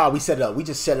 That's how we set it up. We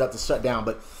just set it up to shut down.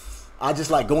 But I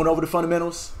just like going over the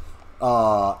fundamentals.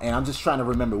 And I'm just trying to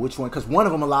remember which one. Because one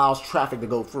of them allows traffic to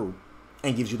go through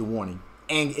and gives you the warning.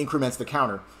 And increments the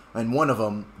counter. And one of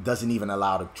them doesn't even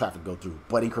allow the traffic to go through.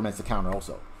 But increments the counter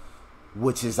also.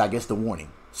 Which is, I guess, the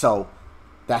warning. So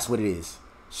that's what it is.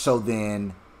 So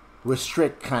then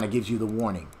restrict kind of gives you the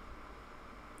warning.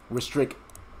 Restrict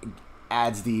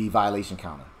adds the violation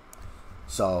counter.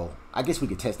 So I guess we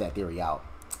could test that theory out.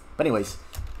 But anyways,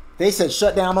 they said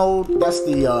shutdown mode. That's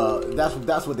the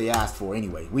that's what they asked for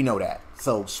anyway. We know that.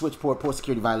 So switch port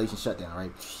security violation shutdown,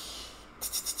 right?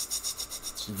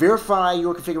 Verify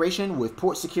your configuration with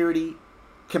port security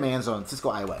commands on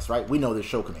Cisco iOS, right? We know there's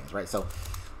show commands, right? So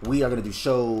we are going to do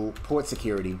show port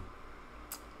security.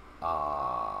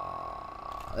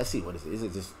 Let's see, what is it? Is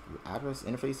it just address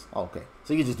interface? Oh, okay.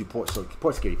 So you just do port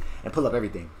security and pull up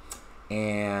everything,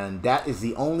 and that is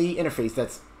the only interface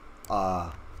that's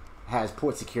has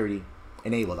port security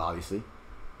enabled, obviously.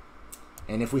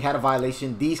 And if we had a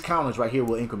violation, these counters right here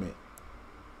will increment.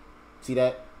 See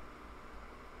that?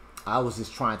 I was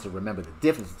just trying to remember the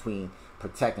difference between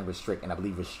protect and restrict, and I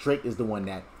believe restrict is the one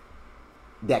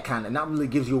that kind of not really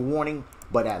gives you a warning,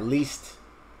 but at least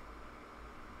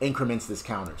increments this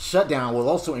counter. Shutdown will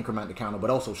also increment the counter,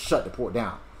 but also shut the port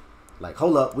down. Like,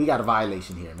 hold up, we got a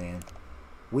violation here, man.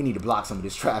 We need to block some of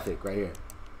this traffic right here.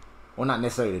 Well, not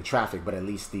necessarily the traffic, but at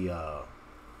least the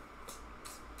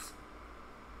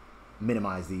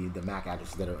minimize the MAC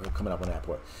addresses that are coming up on that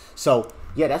port. So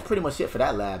yeah, that's pretty much it for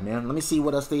that lab, man. Let me see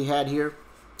what else they had here.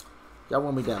 Y'all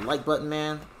want me that like button,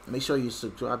 man? Make sure you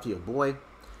subscribe to your boy.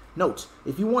 Note,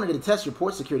 if you wanted to test your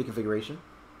port security configuration,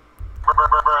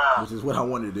 which is what I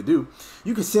wanted to do,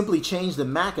 you can simply change the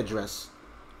MAC address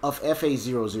of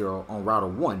FA00 on router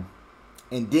 1,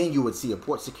 and then you would see a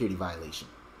port security violation.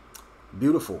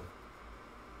 Beautiful.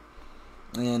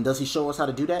 And does he show us how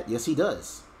to do that? Yes, he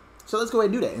does. So let's go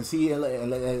ahead and do that and see,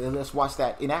 and let's watch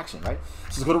that in action, right?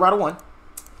 So let's go to router 1,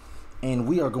 and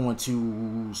we are going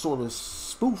to sort of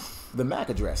spoof the MAC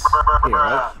address here,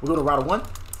 right? We'll go to router 1,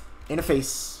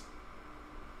 interface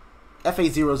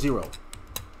FA00. We're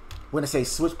going to say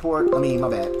switch port, my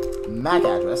bad, MAC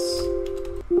address.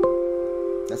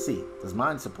 Let's see, does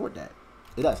mine support that?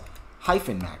 It does.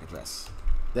 Hyphen MAC address.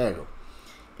 There you go.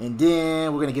 And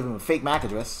then we're going to give him a fake MAC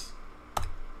address.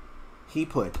 He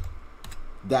put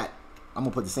that, I'm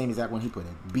going to put the same exact one he put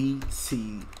in,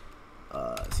 C0.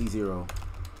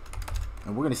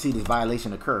 And we're going to see this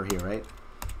violation occur here, right?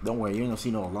 Don't worry, you ain't going to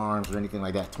see no alarms or anything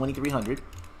like that. 2300.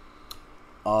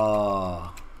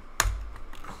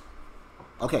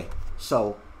 Okay,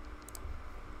 so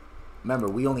remember,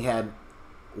 we only had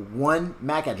one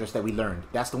MAC address that we learned.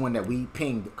 That's the one that we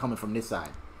pinged coming from this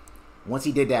side. Once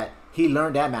he did that, he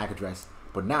learned that MAC address.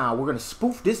 But now we're going to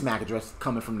spoof this MAC address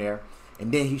coming from there,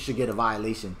 and then he should get a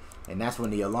violation. And that's when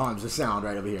the alarms will sound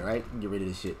right over here, right? Get rid of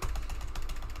this shit.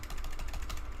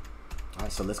 All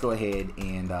right, so let's go ahead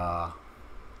and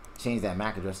change that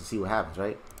MAC address to see what happens,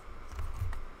 right?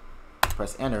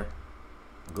 Press enter.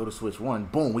 Go to switch 1.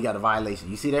 Boom, we got a violation.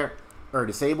 You see there?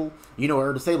 Disable. You know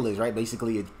what disable is, right?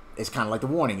 Basically, it's kind of like the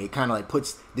warning. It kind of like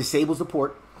disables the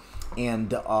port.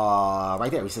 And right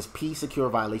there, it says P secure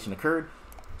violation occurred.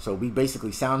 So we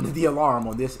basically sounded the alarm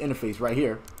on this interface right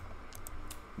here,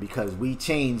 because we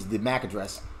changed the MAC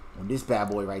address on this bad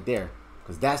boy right there,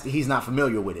 because he's not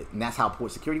familiar with it, and that's how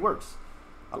port security works.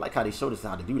 I like how they showed us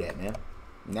how to do that, man.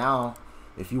 Now,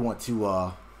 if you want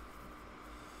to,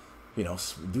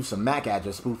 do some MAC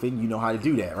address spoofing, you know how to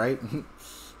do that, right?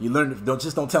 You learned it. Don't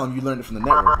tell them you learned it from the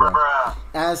network, bro.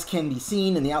 As can be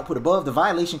seen in the output above, the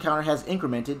violation counter has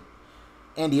incremented,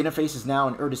 and the interface is now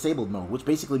in disabled mode, which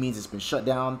basically means it's been shut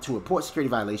down to a port security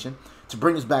violation. To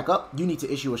bring this back up, you need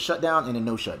to issue a shutdown and a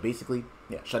no shut. Basically,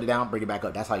 yeah, shut it down, bring it back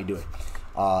up. That's how you do it.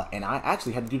 And I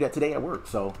actually had to do that today at work.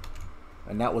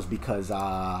 And that was because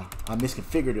I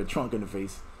misconfigured the trunk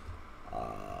interface,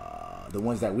 the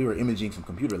ones that we were imaging from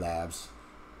computer labs.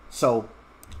 So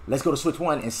let's go to switch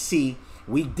 1 and see.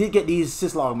 We did get these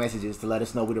syslog messages to let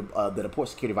us know that a port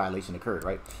security violation occurred,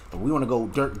 right? But we want to go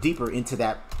deeper into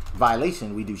that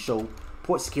violation. We do show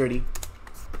port security,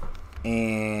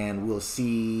 and we'll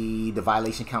see the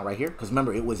violation count right here. Because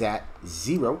remember, it was at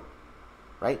 0,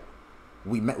 right?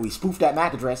 We spoofed that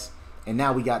MAC address, and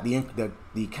now we got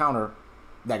the counter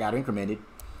that got incremented,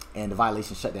 and the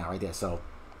violation shut down right there. So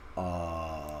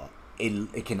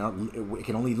it can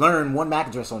only learn one MAC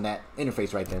address on that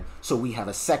interface right there. So we have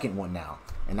a second one now,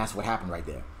 and that's what happened right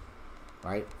there,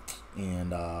 right?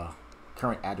 And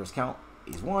current address count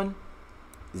is 1,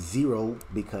 0,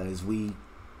 because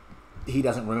he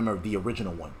doesn't remember the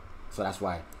original one, so that's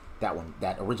why that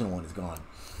original one is gone.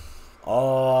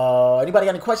 Anybody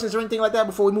got any questions or anything like that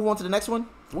before we move on to the next one?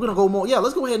 We're gonna go more. Yeah,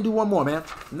 let's go ahead and do one more, man.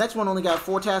 The next one only got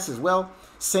 4 tasks as well.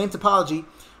 Same topology,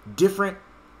 different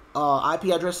IP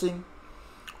addressing.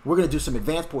 We're gonna do some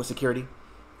advanced port security.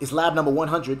 It's lab number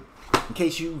 100. In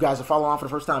case you guys are following on for the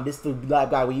first time, this is the lab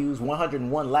guide we use.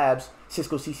 101 labs,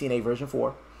 Cisco CCNA version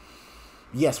 4.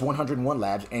 Yes, 101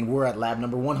 labs, and we're at lab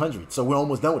number 100. So we're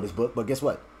almost done with this book. But guess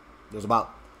what? There's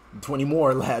about 20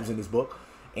 more labs in this book.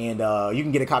 And you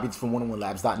can get a copy from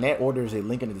 101labs.net, or there's a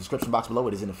link in the description box below.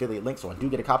 It is an affiliate link, so I do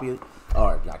get a copy,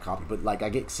 or not a copy, but like I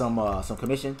get some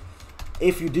commission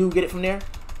if you do get it from there.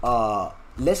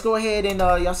 Let's go ahead and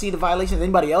y'all see the violations.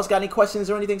 Anybody else got any questions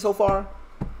or anything so far?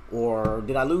 Or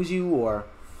did I lose you? Or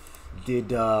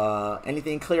did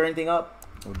anything clear anything up?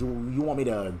 Or do you want me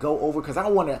to go over? Because I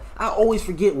always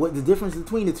forget what the difference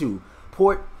between the two.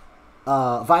 Port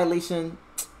violation.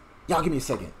 Y'all give me a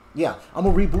second. Yeah, I'm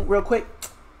going to reboot real quick.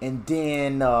 And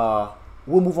then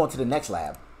we'll move on to the next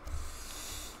lab.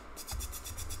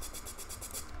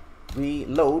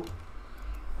 Reload.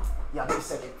 Yeah, give me a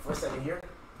second. For a second here.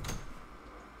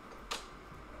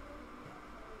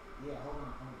 Yeah, hold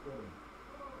on. I'm recording.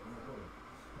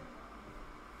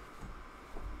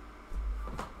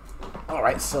 All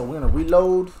right, so we're going to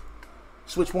reload.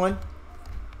 Switch 1.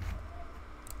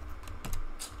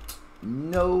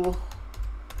 No.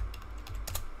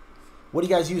 What are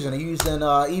you guys using? Are you using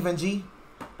EvenG?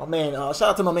 Oh man, shout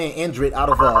out to my man Endrit out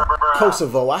of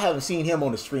Kosovo. I haven't seen him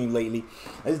on the stream lately.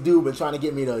 This dude been trying to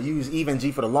get me to use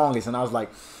EvenG for the longest, and I was like,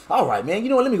 all right, man, you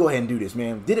know what? Let me go ahead and do this,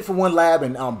 man. Did it for one lab,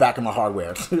 and I'm back in my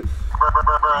hardware.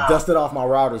 Dusted off my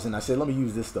routers, and I said, let me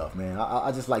use this stuff, man.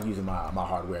 I just like using my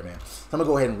hardware, man. So I'm gonna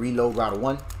go ahead and reload router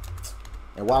 1.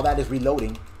 And while that is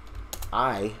reloading,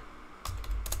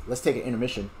 let's take an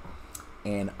intermission,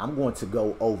 and I'm going to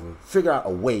go over, figure out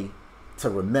a way to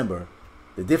remember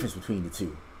the difference between the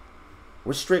two.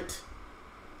 Restrict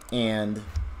and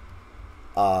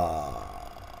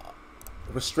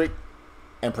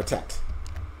protect.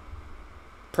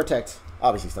 Protect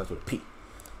obviously starts with a P.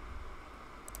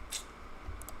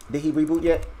 Did he reboot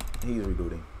yet? He's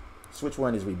rebooting. Switch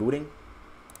 1 is rebooting.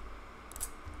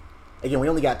 Again, we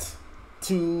only got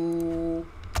 2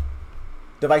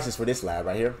 devices for this lab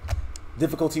right here.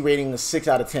 Difficulty rating is 6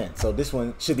 out of 10. So this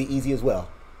one should be easy as well.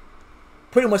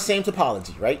 Pretty much same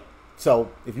topology, right?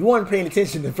 So if you weren't paying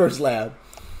attention to the first lab,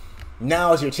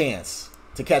 now is your chance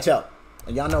to catch up.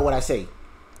 And y'all know what I say.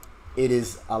 It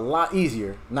is a lot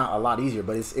easier, not a lot easier,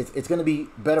 but it's going to be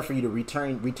better for you to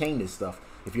retain this stuff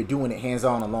if you're doing it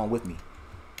hands-on along with me.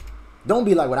 Don't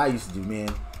be like what I used to do,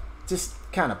 man. Just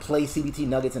kind of play CBT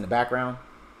nuggets in the background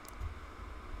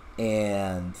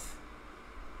and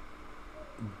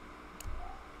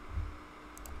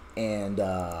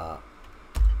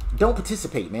don't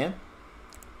participate, man.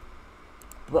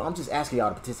 But I'm just asking y'all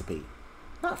to participate.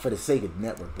 Not for the sake of the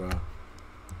network, bro.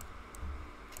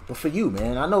 But for you,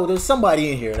 man. I know there's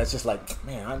somebody in here that's just like,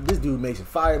 man, this dude makes it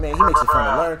fire, man. He makes it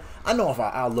fun to learn. I know if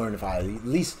I'll learn if I at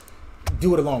least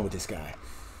do it along with this guy.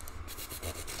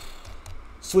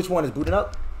 Switch 1 is booting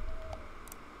up.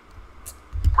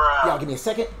 Y'all give me a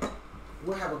second.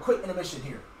 We'll have a quick intermission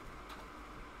here.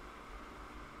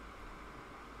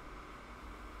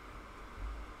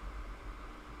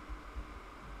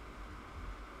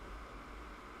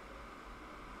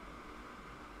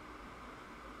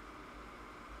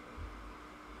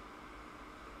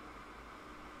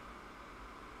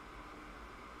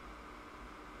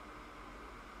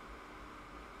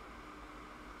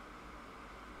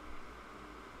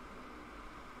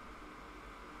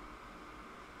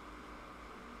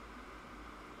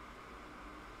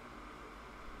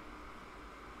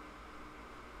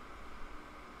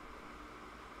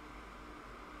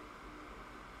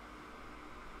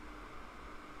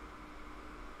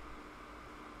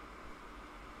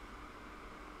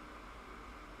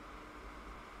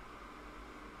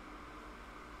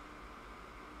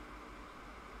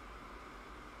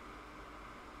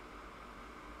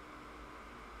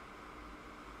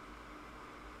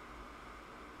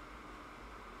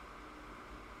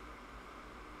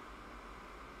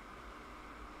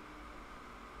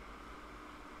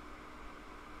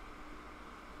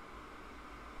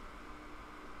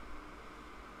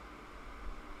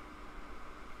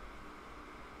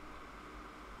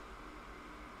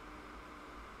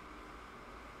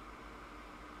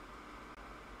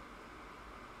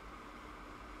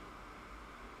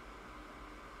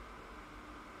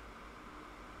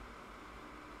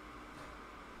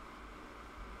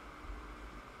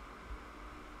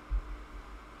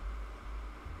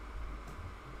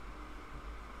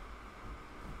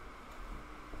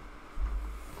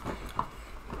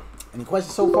 Any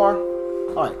questions so far?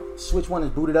 All right, switch 1 is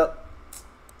booted up.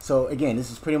 So again,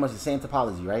 this is pretty much the same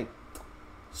topology, right?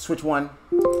 Switch 1,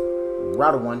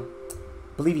 router 1.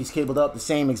 Believe he's cabled up the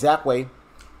same exact way.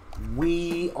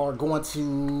 We are going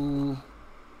to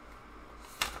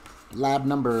lab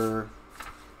number,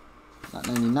 not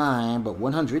 99, but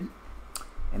 100.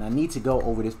 And I need to go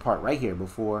over this part right here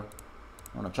before.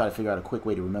 I want to try to figure out a quick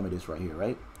way to remember this right here,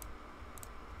 right?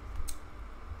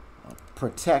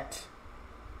 Protect.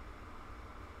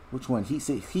 Which one? He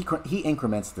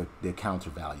increments the counter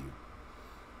value.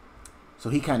 So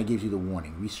he kind of gives you the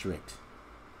warning. Restrict.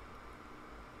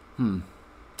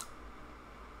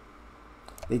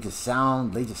 They just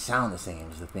sound the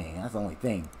same is the thing. That's the only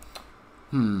thing.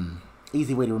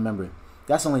 Easy way to remember it.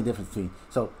 That's the only difference between.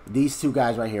 So these two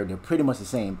guys right here, they're pretty much the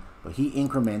same, but he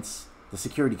increments the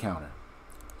security counter.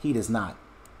 He does not.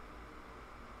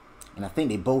 And I think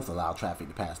they both allow traffic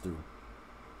to pass through,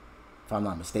 if I'm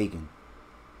not mistaken.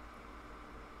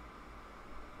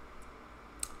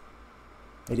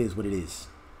 It is what it is.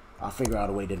 I'll figure out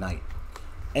a way tonight.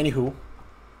 Anywho,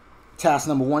 task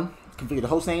number 1, configure the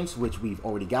host names, which we've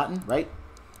already gotten, right?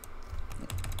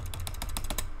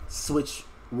 Switch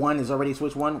 1 is already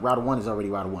switch 1. Router 1 is already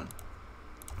router 1.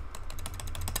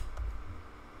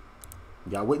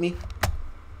 Y'all with me?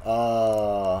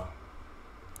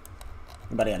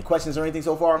 Anybody got any questions or anything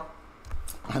so far?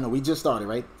 I know we just started,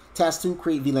 right? Task 2,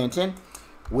 create VLAN 10,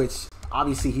 which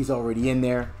obviously he's already in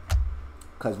there,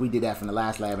 because we did that from the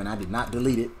last lab and I did not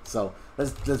delete it. So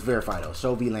let's verify though.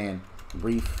 Show VLAN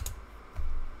brief,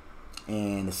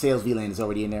 and the sales VLAN is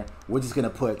already in there. We're just gonna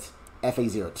put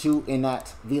FA02 in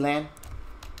that VLAN,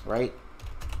 right?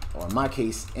 Or in my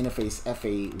case, interface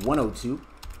FA102,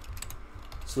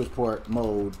 switch port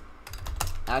mode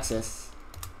access,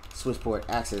 switch port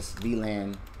access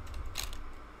VLAN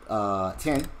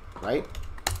 10, right?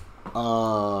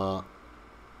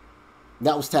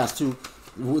 That was task 2.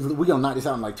 We're gonna knock this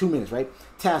out in like 2 minutes, right?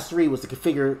 Task 3 was to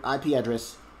configure IP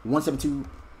address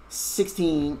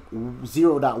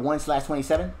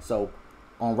 172.16.0.1/27. So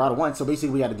on router 1, so basically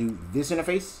we got to do this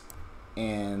interface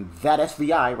and that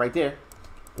SVI right there,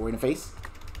 or interface.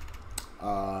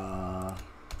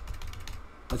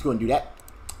 Let's go and do that.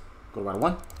 Go to router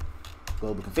 1,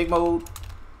 global config mode,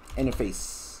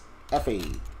 interface FA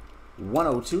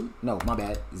 102. No, my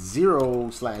bad.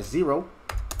 0/0.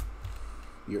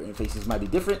 Your interfaces might be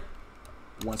different.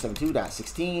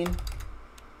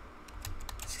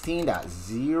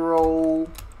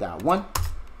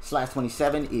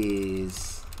 172.16.0.1/27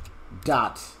 is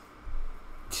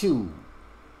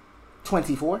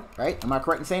 .224, right? Am I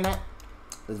correct in saying that?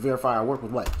 Let's verify our work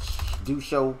with what? Do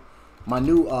show my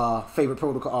new favorite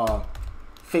protocol,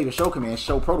 favorite show command,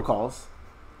 show protocols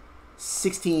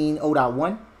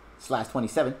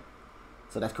 16.0.1/27.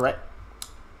 So that's correct.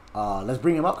 Let's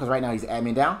bring him up because right now he's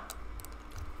admin down.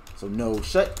 So no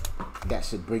shut. That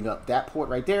should bring up that port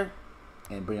right there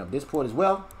and bring up this port as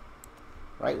well.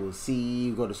 Right, we'll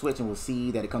see, go to switch and we'll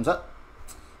see that it comes up.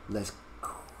 Let's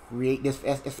create this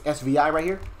SVI right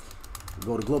here.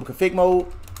 Go to global config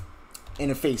mode,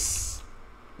 interface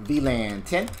VLAN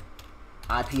 10.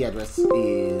 IP address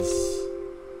is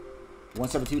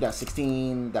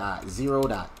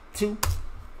 172.16.0.2.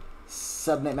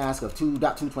 Subnet mask of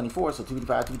 2.224, so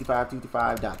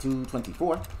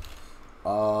 255.255.224.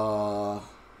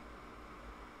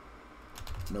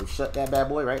 No shut that bad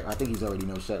boy, right? I think he's already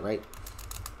no shut, right?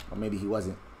 Or maybe he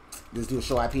wasn't. Let's do a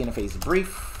show IP interface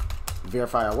brief.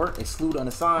 Verify our work. Exclude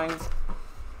unassigned.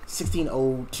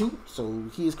 16.02. So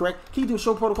he is correct. Can you do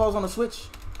show protocols on the switch?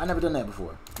 I never done that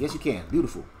before. Yes, you can.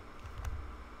 Beautiful.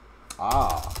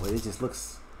 Well, it just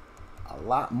looks a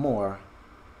lot more.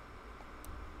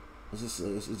 It just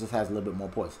has a little bit more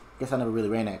ports. Guess I never really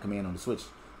ran that command on the switch.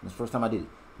 It's the first time I did it.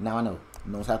 Now I know.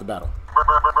 Knows half the battle.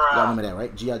 Y'all remember that,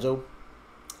 right? G.I. Joe.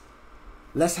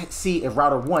 Let's see if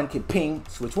router 1 can ping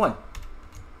switch 1.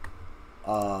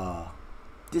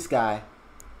 This guy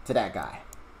to that guy.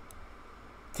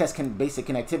 Test basic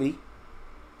connectivity.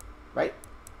 Right?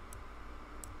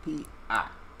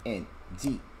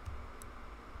 P-I-N-G.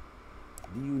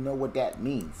 Do you know what that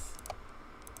means?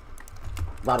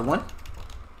 Router 1.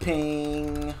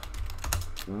 Ping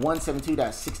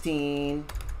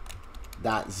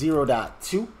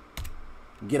 172.16.0.2.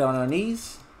 Get on our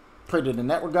knees. Pray to the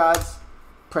network gods.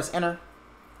 Press enter.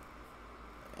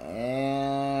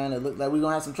 And it looks like we're going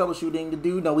to have some troubleshooting to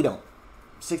do. No, we don't.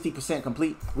 60%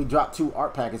 complete. We dropped 2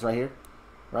 ARP packets right here.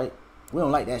 Right? We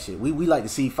don't like that shit. We like to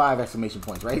see 5 exclamation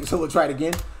points, right? So we'll try it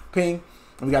again. Ping.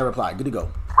 And we got to reply. Good to go.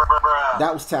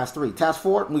 That was task 3. Task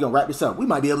 4, we're going to wrap this up. We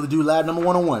might be able to do lab number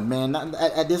 101, man. Not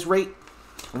at this rate,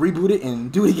 reboot it and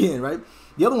do it again, right?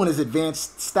 The other one is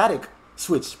advanced static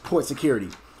switch port security.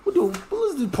 We'll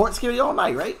do port security all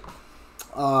night, right?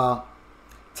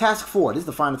 Task 4, this is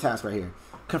the final task right here.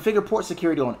 Configure port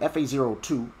security on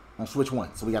FA02 on switch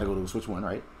 1. So we got to go to switch 1,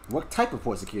 right? What type of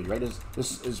port security, right?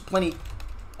 There's plenty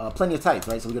of types,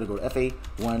 right? So we're going to go to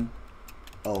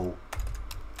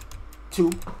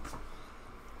FA102.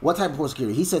 What type of port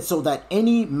security? He said so that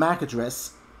any MAC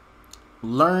address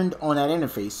learned on that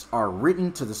interface are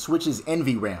written to the switch's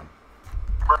NVRAM.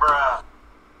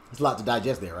 There's a lot to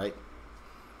digest there, right?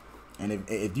 And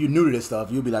if you're new to this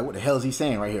stuff, you'll be like, what the hell is he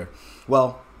saying right here?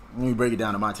 Well, let me break it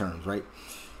down to my terms, right?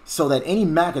 So that any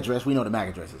MAC address, we know the MAC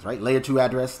address is, right? Layer 2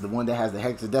 address, the one that has the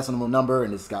hexadecimal number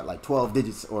and it's got like 12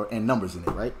 digits and numbers in it,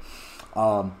 right?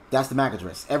 That's the MAC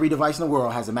address. Every device in the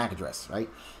world has a MAC address, right?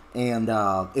 And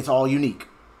it's all unique.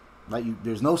 Right?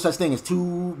 There's no such thing as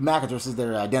 2 MAC addresses that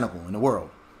are identical in the world,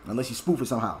 unless you spoof it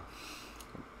somehow.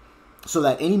 So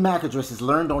that any MAC address is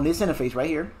learned on this interface right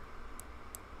here,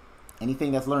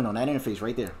 anything that's learned on that interface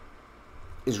right there,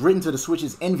 is written to the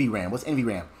switch's NVRAM. What's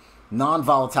NVRAM?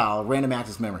 Non-volatile random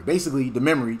access memory. Basically, the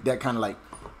memory that kind of like,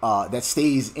 that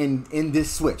stays in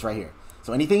this switch right here.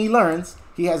 So anything he learns,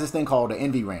 he has this thing called the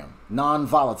NVRAM.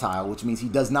 Non-volatile, which means he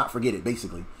does not forget it,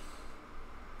 basically.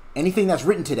 Anything that's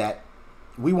written to that,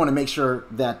 we want to make sure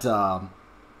that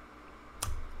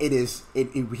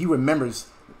he remembers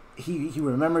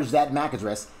that MAC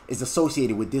address is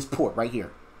associated with this port right here,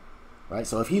 right?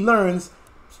 So if he learns,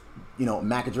 you know,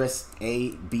 MAC address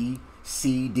A, B,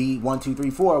 C, D, 1, 2, 3,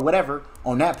 4, whatever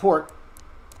on that port,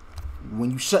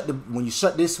 when you shut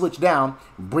this switch down,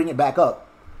 bring it back up,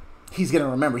 he's gonna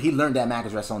remember he learned that MAC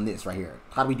address on this right here.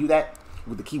 How do we do that?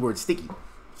 With the keyword sticky.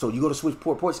 So you go to switch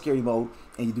port security mode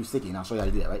and you do sticky, and I'll show you how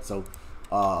to do that, right? So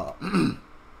remember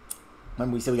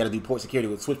we said we got to do port security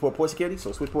with switch port security.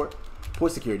 So switch port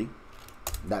security.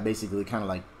 that basically kind of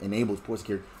like enables port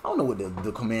security. I don't know what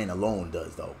the command alone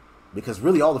does though, because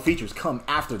really all the features come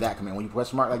after that command. When you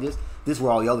question mark like this is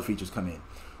where all the other features come in.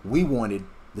 We wanted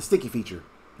the sticky feature.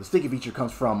 The sticky feature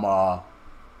comes from, where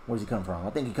does it come from?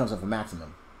 I think it comes from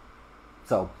maximum.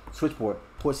 So switch port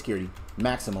security,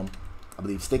 maximum, I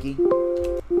believe sticky.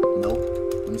 No,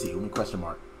 let me see, let me question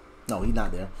mark. No, he's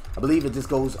not there. I believe it just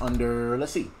goes under,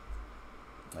 let's see.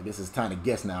 I guess it's time to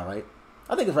guess now, right?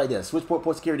 I think it's right there. Switch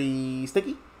port security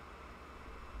sticky.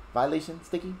 Violation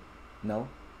sticky. No.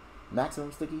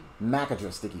 Maximum sticky. MAC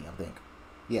address sticky, I think.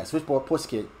 Yeah, switch port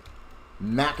security.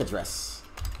 MAC address.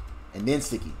 And then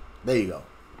sticky. There you go.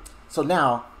 So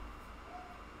now,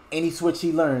 any switch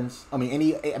he learns, I mean,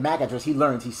 any MAC address he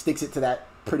learns, he sticks it to that,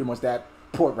 pretty much that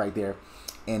port right there.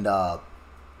 And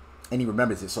he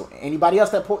remembers it. So anybody else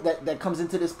that comes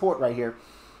into this port right here,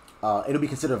 it'll be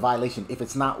considered a violation if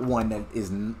it's not one that is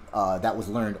that was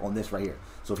learned on this right here.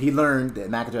 So if he learned the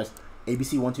MAC address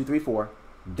ABC1234,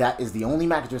 that is the only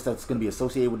MAC address that's going to be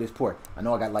associated with this port. I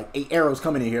know I got like 8 arrows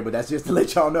coming in here, but that's just to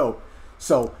let y'all know.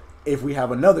 So if we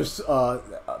have another,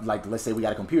 like let's say we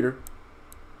got a computer,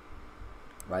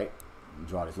 right?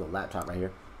 Draw this little laptop right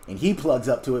here, and he plugs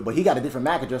up to it, but he got a different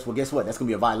MAC address. Well, guess what? That's going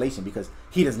to be a violation because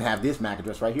he doesn't have this MAC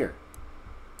address right here.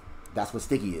 That's what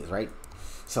sticky is, right?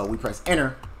 So we press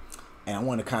enter, and I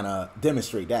want to kind of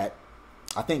demonstrate that.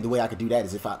 I think the way I could do that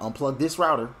is if I unplug this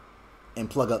router and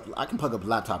plug up, I can plug up the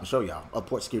laptop and show y'all a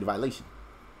port security violation.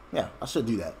 Yeah, I should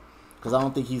do that because I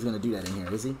don't think he's going to do that in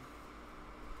here, is he?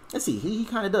 Let's see, he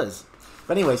kind of does.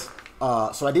 But anyways,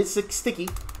 so I did sticky,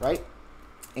 right?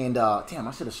 And damn,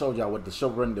 I should have showed y'all what the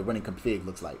running config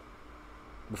looks like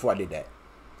before I did that.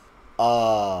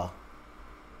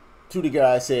 To the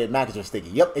guy said MAC address sticky.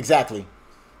 Yep, exactly.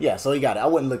 Yeah, so he got it. I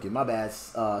wasn't looking. My bad.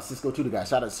 Cisco to the guy.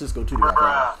 Shout out to Cisco to the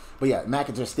guy. But yeah, MAC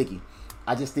address sticky.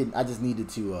 I just needed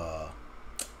to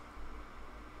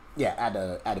yeah, add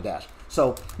a dash.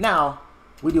 So now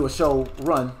we do a show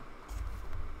run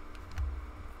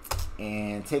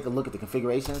and take a look at the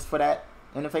configurations for that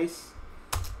interface,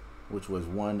 which was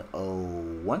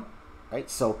 101, right?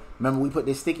 So remember we put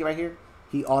this sticky right here?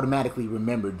 He automatically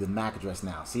remembered the MAC address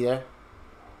now. See there?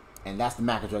 And that's the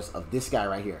MAC address of this guy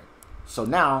right here. So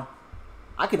now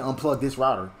I can unplug this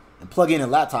router and plug in a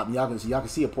laptop, and y'all can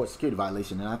see a port security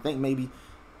violation. And I think maybe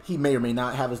he may or may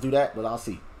not have us do that, but I'll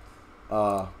see.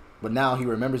 But now he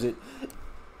remembers it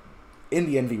in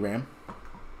the NVRAM.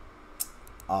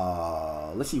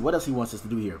 Let's see what else he wants us to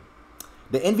do here.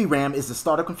 The NVRAM is the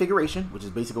startup configuration, which is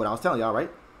basically what I was telling y'all, right?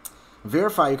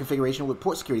 Verify your configuration with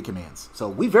port security commands. So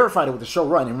we verified it with the show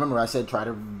run, and remember I said try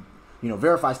to,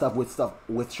 verify stuff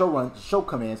with show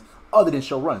commands other than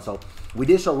show run. So we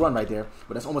did show run right there,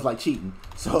 but that's almost like cheating.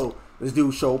 So let's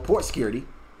do show port security.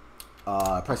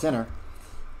 Press enter,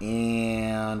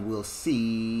 and we'll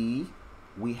see.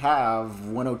 We have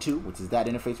 102, which is that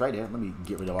interface right there. Let me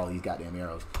get rid of all these goddamn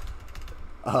arrows.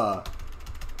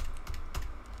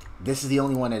 This is the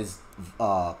only one that is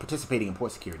participating in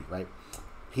port security, right?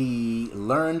 He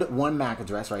learned one MAC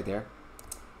address right there,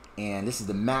 and this is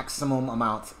the maximum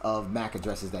amount of MAC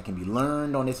addresses that can be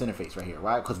learned on this interface right here,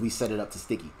 right? Because we set it up to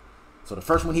sticky. So the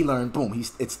first one he learned, boom,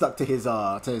 it stuck to his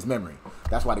memory.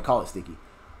 That's why they call it sticky.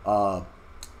 But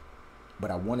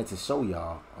I wanted to show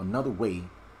y'all another way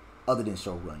other than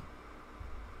show run.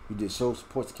 We did show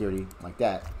port security like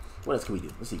that. What else can we do?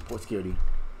 Let's see, port security,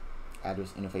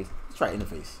 address, interface. Let's try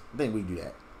interface. I think we can do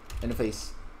that.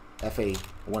 Interface, FA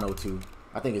 102.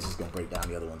 I think it's just gonna break down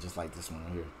the other one just like this one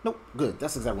right here. Nope, good.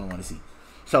 That's exactly what I want to see.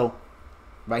 So,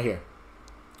 right here,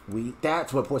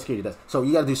 that's what port security does. So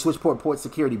you gotta do switch port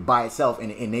security by itself,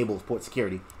 and it enables port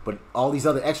security. But all these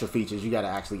other extra features you gotta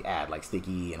actually add, like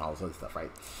sticky and all this other stuff, right?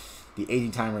 The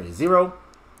aging timer is 0.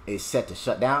 It's set to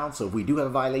shut down. So if we do have a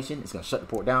violation, it's gonna shut the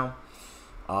port down.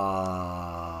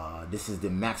 This is the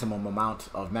maximum amount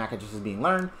of MAC addresses being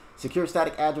learned. Secure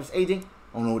static address aging.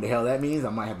 I don't know what the hell that means. I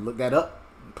might have to look that up.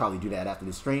 Probably do that after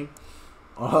the stream.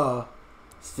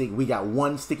 We got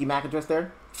one sticky MAC address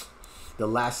there. The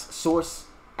last source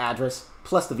address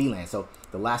plus the VLAN. So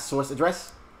the last source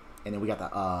address, and then we got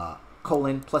the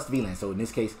colon plus the VLAN. So in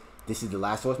this case, this is the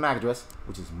last source MAC address,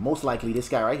 which is most likely this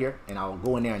guy right here. And I'll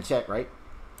go in there and check, right?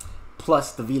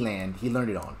 Plus the VLAN he learned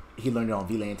it on. He learned it on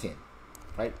VLAN 10,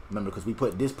 right? Remember, because we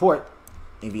put this port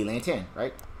in VLAN 10,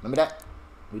 right? Remember that?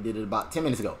 We did it about 10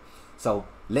 minutes ago. So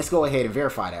let's go ahead and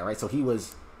verify that, right? So he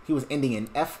was ending in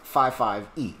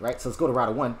F55E, right? So let's go to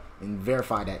router 1 and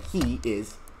verify that he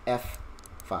is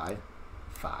F55E,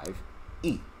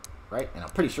 right? And I'm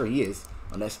pretty sure he is,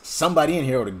 unless somebody in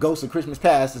here or the ghost of Christmas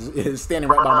past is standing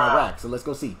right by my rack. So let's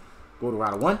go see. Go to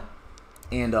router 1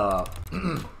 and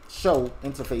show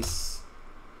interface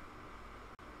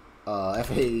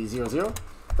FA00.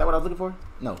 Is that what I was looking for?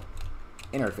 No.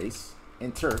 Interface.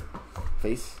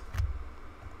 Interface.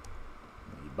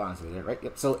 Bonds over there, right?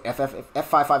 Yep. So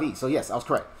F55E. So yes, I was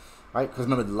correct, right? Because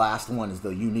remember, the last one is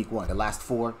the unique one. The last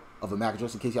 4 of a MAC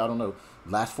address, in case y'all don't know,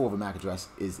 the last 4 of a MAC address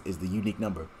is the unique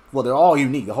number. Well, they're all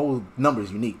unique. The whole number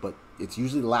is unique, but it's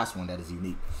usually the last one that is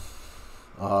unique.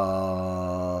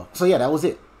 So yeah, that was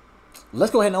it.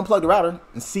 Let's go ahead and unplug the router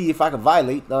and see if I can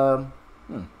violate. I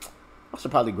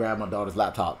should probably grab my daughter's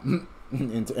laptop and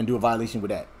do a violation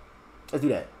with that. Let's do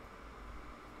that.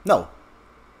 No.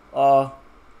 What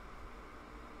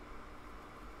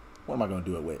am I going to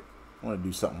do it with? I want to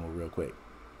do something real quick.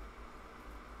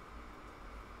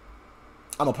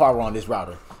 I'm going to power on this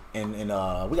router. And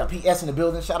we got PS in the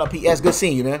building. Shout out PS. Good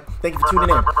seeing you, man. Thank you for tuning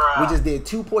in. We just did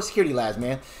 2 port security labs,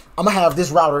 man. I'm going to have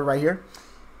this router right here.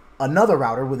 Another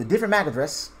router with a different MAC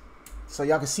address. So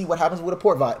y'all can see what happens with a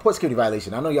port security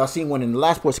violation. I know y'all seen one in the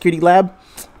last port security lab.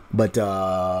 But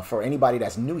for anybody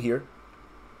that's new here,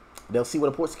 they'll see what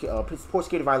a port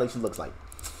security violation looks like.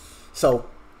 So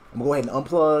I'm going to go ahead and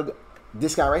unplug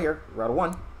this guy right here, router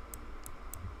 1.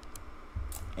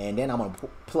 And then I'm going to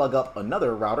plug up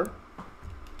another router.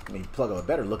 Let me plug up a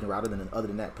better looking router than other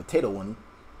than that potato looking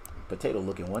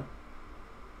one.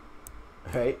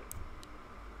 All right.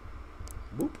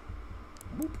 Boop.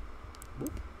 Boop.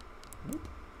 Boop. Boop.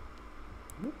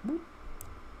 Boop. Boop. Boop.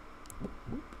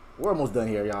 Boop. We're almost done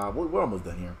here, y'all. We're almost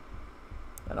done here.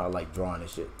 And I like drawing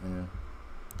this shit, man.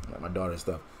 Like my daughter and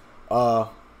stuff.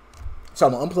 So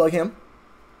I'm going to unplug him.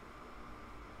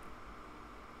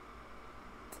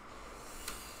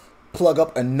 Plug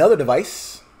up another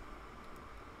device.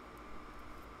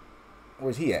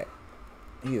 Where's he at?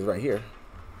 He is right here.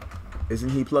 Isn't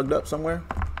he plugged up somewhere?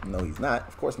 No, he's not.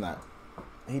 Of course not.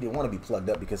 He didn't want to be plugged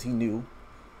up because he knew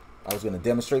I was going to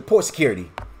demonstrate port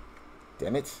security.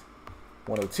 Damn it.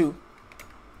 102.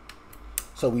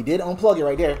 So we did unplug it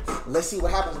right there. Let's see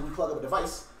what happens when we plug up a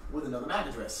device with another MAC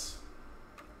address.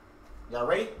 Y'all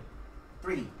ready?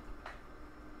 3,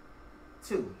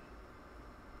 2,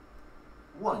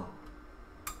 1.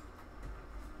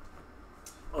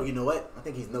 Oh, you know what? I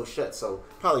think he's no shut, so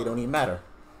probably don't even matter.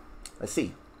 Let's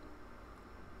see.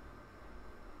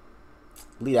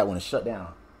 Leave that one to shut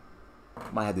down.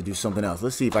 Might have to do something else.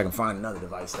 Let's see if I can find another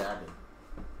device that I can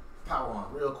power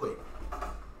on real quick.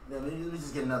 Let me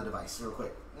just get another device real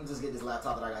quick. Let me just get this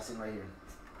laptop that I got sitting right here.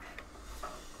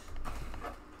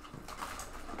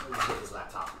 Let me just get this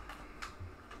laptop.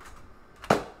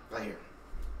 Right here.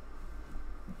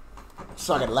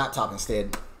 So I got a laptop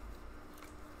instead.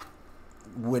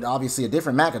 With obviously a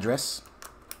different MAC address.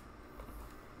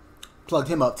 Plugged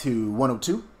him up to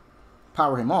 102.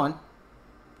 Power him on.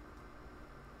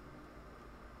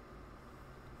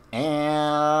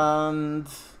 And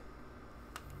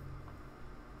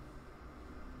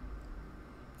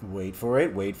wait for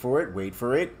it, wait for it, wait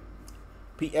for it.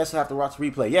 PS have to watch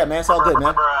replay. Yeah, man, it's all good,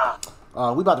 man.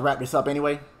 We about to wrap this up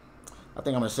anyway. I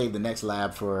think I'm gonna save the next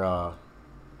lab for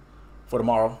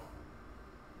tomorrow.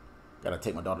 Gotta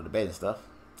take my daughter to bed and stuff.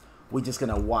 We're just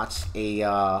gonna watch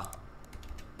a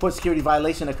port security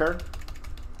violation occur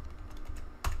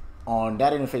on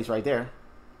that interface right there.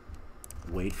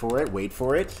 Wait for it, wait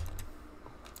for it.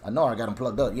 I know I got him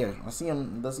plugged up. Yeah, I see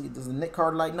him. Does the NIC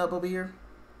card lighten up over here?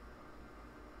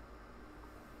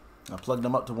 I plugged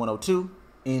him up to 102.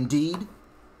 Indeed.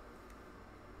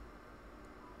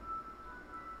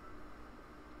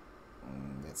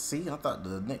 Let's see. I thought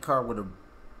the NIC card would have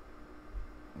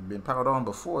been powered on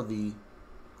before the.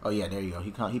 Oh yeah, there you go.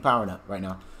 He powering up right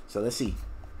now. So let's see.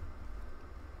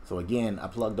 So again, I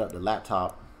plugged up the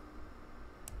laptop.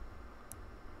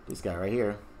 This guy right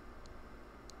here.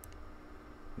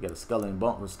 We got a skull and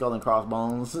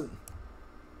crossbones.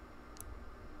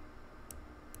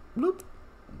 Bloop.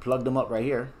 Plugged them up right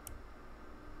here.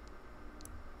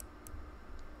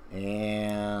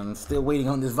 And still waiting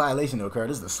on this violation to occur.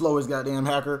 This is the slowest goddamn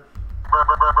hacker.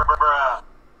 I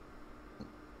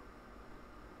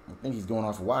think he's going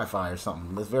off of Wi-Fi or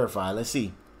something. Let's verify. Let's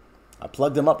see. I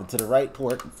plugged him up into the right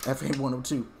port,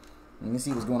 FA102. Let me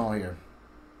see what's going on here.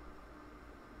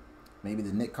 Maybe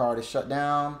the NIC card is shut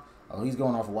down. Oh, he's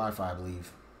going off of Wi-Fi, I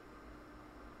believe.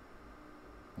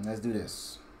 And let's do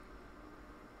this.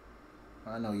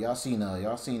 I know y'all seen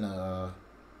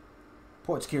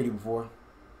port security before.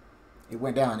 It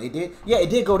went down. It did. Yeah, it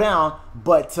did go down,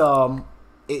 but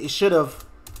it should have.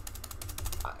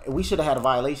 We should have had a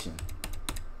violation.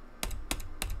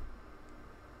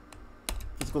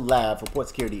 Physical lab for port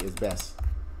security is best.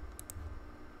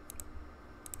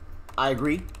 I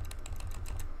agree.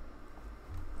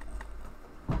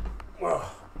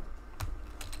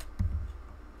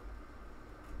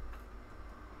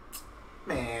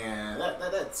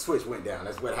 That switch went down.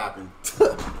 That's what happened.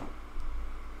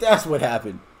 That's what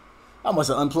happened. I must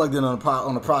have unplugged it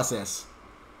on the process.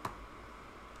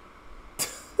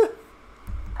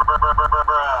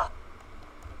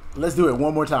 Let's do it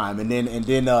one more time, and then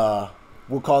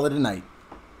we'll call it a night.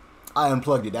 I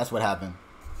unplugged it. That's what happened.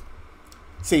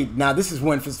 See, now this is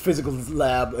when physical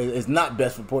lab is not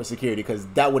best for port security, because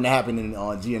that wouldn't happen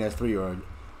on GNS3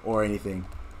 or anything.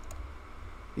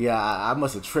 Yeah, I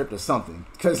must have tripped or something,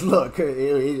 because look,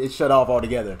 it shut off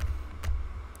altogether.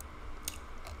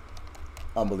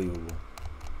 Unbelievable.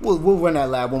 We'll run that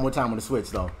lab one more time on the switch,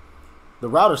 though. The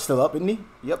router's still up, isn't he?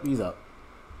 Yep, he's up.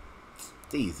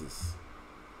 Jesus.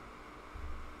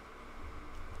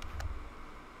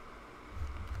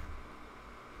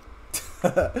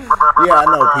 Yeah, I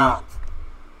know, Pete.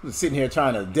 I'm sitting here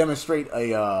trying to demonstrate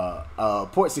a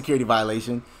port security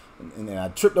violation, and then I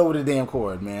tripped over the damn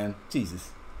cord, man.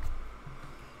 Jesus.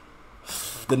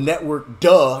 The network,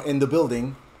 duh, in the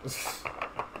building.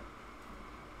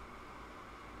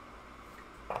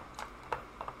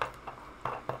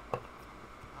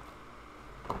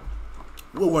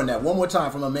 We'll run that one more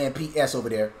time from my man Pete S over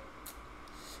there.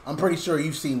 I'm pretty sure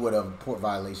you've seen what a port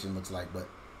violation looks like, but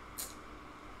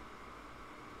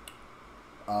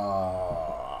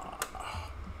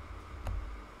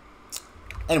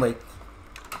anyway,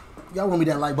 y'all want me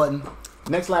that like button.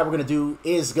 Next lab we're gonna do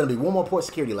is gonna be one more port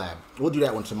security lab. We'll do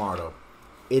that one tomorrow though.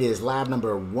 It is lab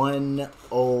number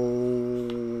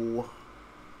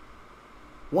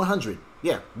 100.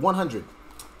 Yeah, 100.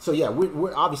 So yeah,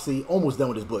 we're obviously almost done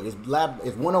with this book. It's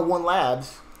 101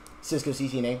 labs, Cisco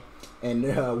CCNA, and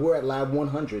we're at lab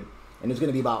 100. And there's going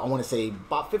to be about, I want to say,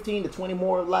 about 15 to 20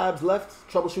 more labs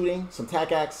left. Troubleshooting, some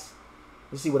TACACs.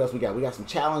 Let's see what else we got. We got some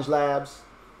challenge labs,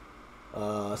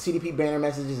 CDP banner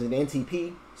messages and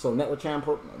NTP, so network time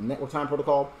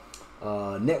protocol,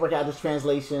 network address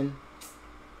translation.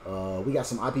 We got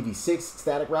some IPv6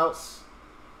 static routes,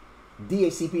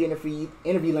 DHCP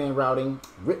interview LAN routing,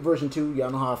 RIP version 2. Y'all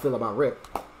know how I feel about RIP.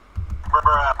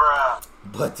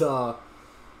 But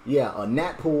yeah, a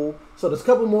NAT pool. So there's a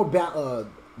couple more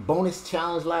bonus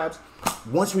challenge labs.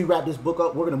 Once we wrap this book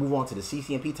up, we're going to move on to the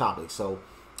CCNP topics. So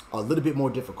a little bit more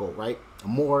difficult, right?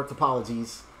 More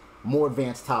topologies, more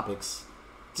advanced topics,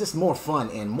 just more fun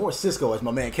and more Cisco, as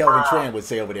my man Kelvin Tran would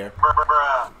say over there.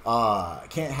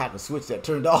 Can't have a switch that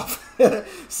turned off.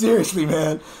 Seriously,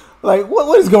 man. Like,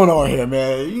 what is going on here,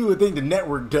 man? You would think the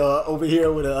network duh over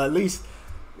here would have at least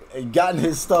gotten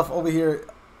his stuff over here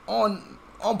on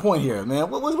point here, man.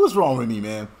 What's wrong with me,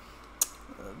 man?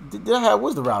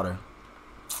 Where's the router?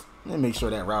 Let me make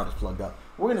sure that router's plugged up.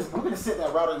 We're gonna set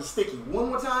that router to sticky one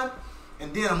more time,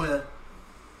 and then I'm gonna.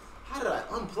 How did I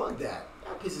unplug that?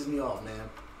 That pisses me off, man.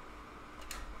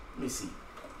 Let me see.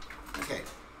 Okay.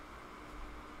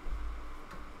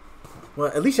 Well,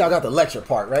 at least y'all got the lecture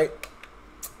part, right?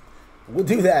 We'll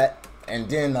do that, and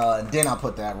then I'll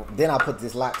put that. Then I'll put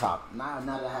this laptop. Now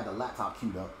that I have the laptop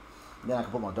queued up, then I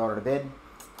can put my daughter to bed.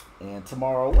 And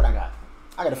tomorrow, what I got?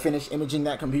 I got to finish imaging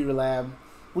that computer lab.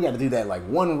 We got to do that like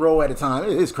one row at a time.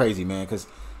 It's crazy, man. Because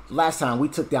last time we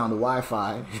took down the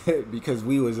Wi-Fi because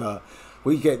we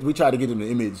tried to get them to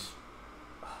image.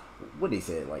 What they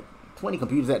said, like 20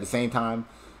 computers at the same time.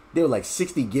 They were like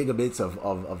 60 gigabits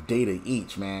of data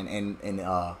each, man. And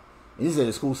this is at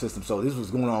a school system, so this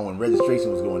was going on when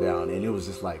registration was going down, and it was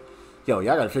just like, yo,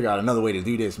 y'all got to figure out another way to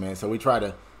do this, man. So we try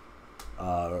to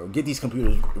get these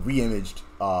computers re-imaged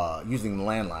using the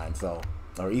landline,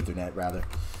 or Ethernet rather.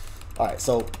 All right,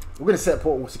 so we're gonna set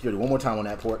port security one more time on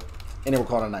that port, and then we'll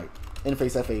call it a night.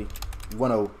 Interface FA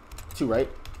 102, right?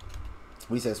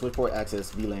 We said switch port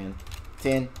access VLAN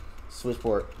 10, switch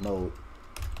port mode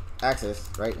access,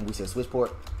 right? And we said switch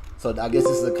port. So I guess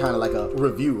this is kind of like a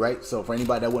review, right? So for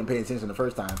anybody that wasn't paying attention the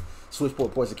first time, switch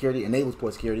port security enables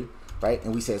port security, right?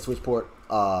 And we said switch port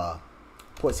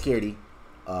security.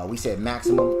 We said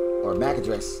maximum or MAC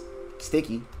address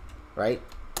sticky, right?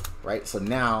 Right. So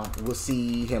now we'll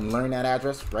see him learn that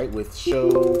address, right? With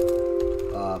show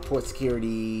port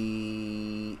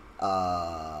security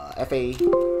FA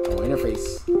or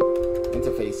interface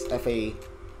FA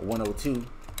 102,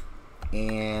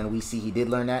 and we see he did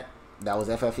learn that. That was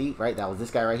FFE, right? That was this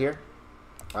guy right here,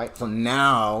 right? So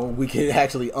now we can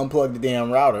actually unplug the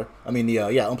damn router. I mean,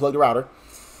 unplug the router,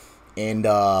 and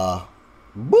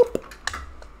boop.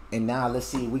 And now let's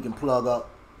see if we can plug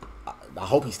up. I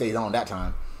hope he stays on that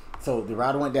time. So the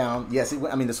router went down. Yes,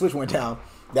 the switch went down.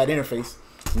 That interface.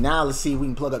 Now let's see if we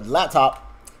can plug up the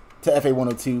laptop to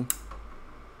FA102.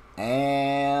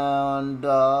 And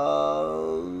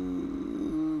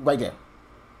right there,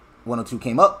 102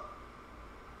 came up.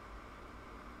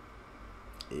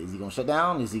 Is he gonna shut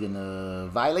down? Is he gonna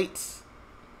violate?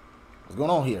 What's going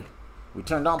on here? We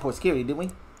turned on port security, didn't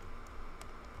we?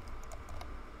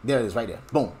 There it is, right there.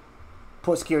 Boom.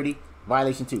 Port security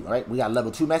violation 2. All right, we got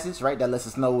level 2 message, right? That lets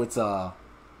us know it's not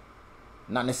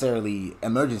necessarily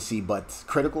emergency, but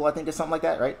critical, I think, or something like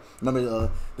that, right?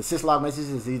 Remember, the syslog message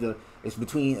is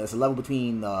it's a level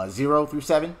between 0 through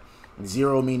 7.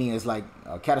 0 meaning it's like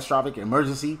catastrophic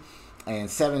emergency, and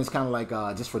 7 is kind of like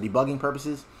just for debugging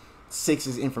purposes. 6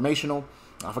 is informational.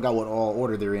 I forgot what all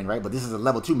order they're in, right? But this is a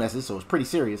level 2 message, so it's pretty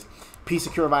serious.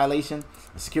 P-secure violation.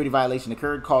 A security violation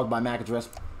occurred caused by MAC address.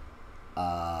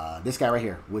 This guy right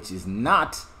here, which is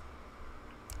not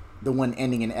the one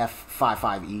ending in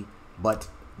F55E, but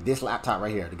this laptop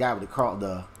right here, the guy with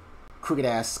the crooked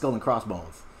ass skull and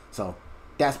crossbones. So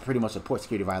that's pretty much a port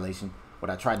security violation. What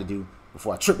I tried to do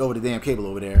before I tripped over the damn cable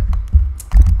over there.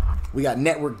 We got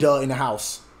NetworkBruh in the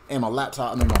house, and my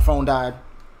laptop, my phone died.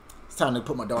 It's time to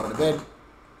put my daughter to bed.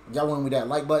 Y'all want me that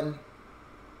like button?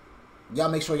 Y'all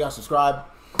make sure y'all subscribe.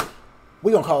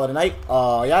 We gonna call it a night.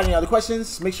 Y'all have any other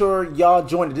questions? Make sure y'all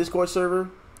join the Discord server.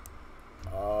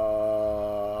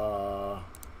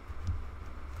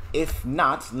 If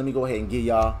not, let me go ahead and give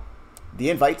y'all the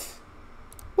invite.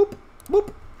 Boop,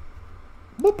 boop,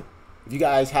 boop. If you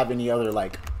guys have any other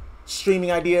like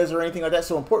streaming ideas or anything like that,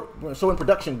 so in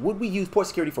production, would we use port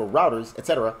security for routers,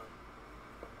 etc.,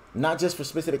 not just for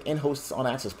specific end hosts on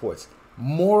access ports?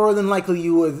 More than likely,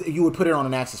 you would put it on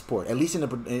an access port, at least in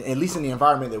the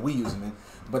environment that we use them in.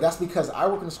 But that's because I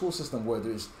work in a school system where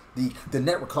there's the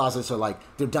network closets are like,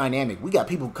 they're dynamic. We got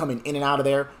people coming in and out of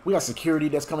there. We got security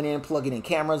that's coming in, plugging in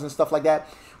cameras and stuff like that.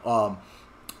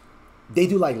 They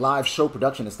do like live show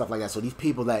production and stuff like that. So these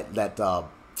people that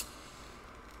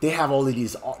they have all of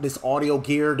this audio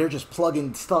gear, they're just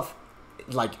plugging stuff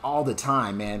like all the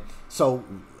time, man. So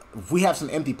if we have some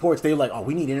empty ports, they're like, oh,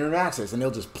 we need internet access, and they'll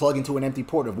just plug into an empty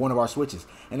port of one of our switches.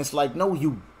 And it's like, no,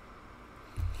 you're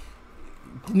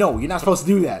not supposed to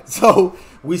do that. So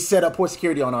we set up port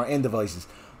security on our end devices.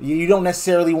 You don't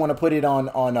necessarily want to put it on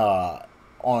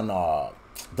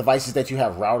devices that you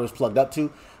have routers plugged up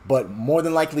to, but more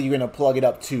than likely you're going to plug it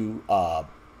up to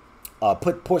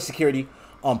put port security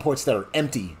on ports that are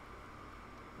empty,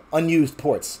 unused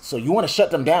ports. So you want to shut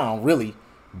them down, really.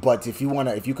 But if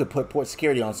you could put port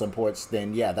security on some ports,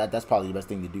 then yeah, that's probably the best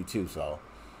thing to do too. So,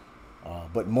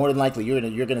 but more than likely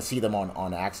you're gonna see them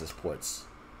on access ports.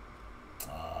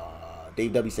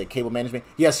 Dave W said cable management.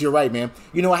 Yes, you're right, man.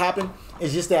 You know what happened?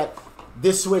 It's just that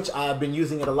this switch, I've been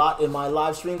using it a lot in my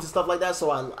live streams and stuff like that.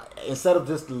 So instead of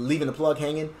just leaving the plug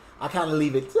hanging, I kind of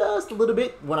leave it just a little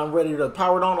bit. When I'm ready to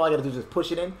power it on, all I gotta do is just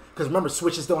push it in. Because remember,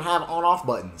 switches don't have on-off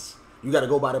buttons. You gotta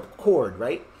go by the cord,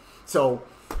 right? So.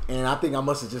 And I think I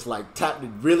must have just like tapped it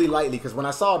really lightly, because when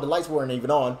I saw the lights weren't even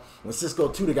on, when Cisco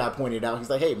 2, the guy pointed it out, he's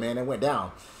like, hey man, it went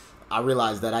down. I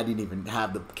realized that I didn't even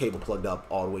have the cable plugged up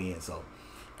all the way in. So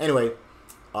anyway,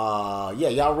 yeah,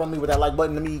 y'all run me with that like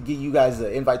button. Let me give you guys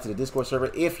an invite to the Discord server.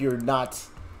 If you're not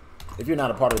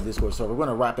a part of the Discord server, we're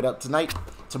gonna wrap it up tonight.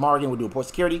 Tomorrow again, we'll do a port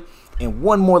security and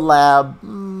one more lab.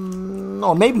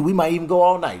 Or maybe we might even go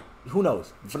all night. Who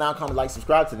knows? For now, comment, like,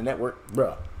 subscribe to the network,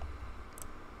 bruh.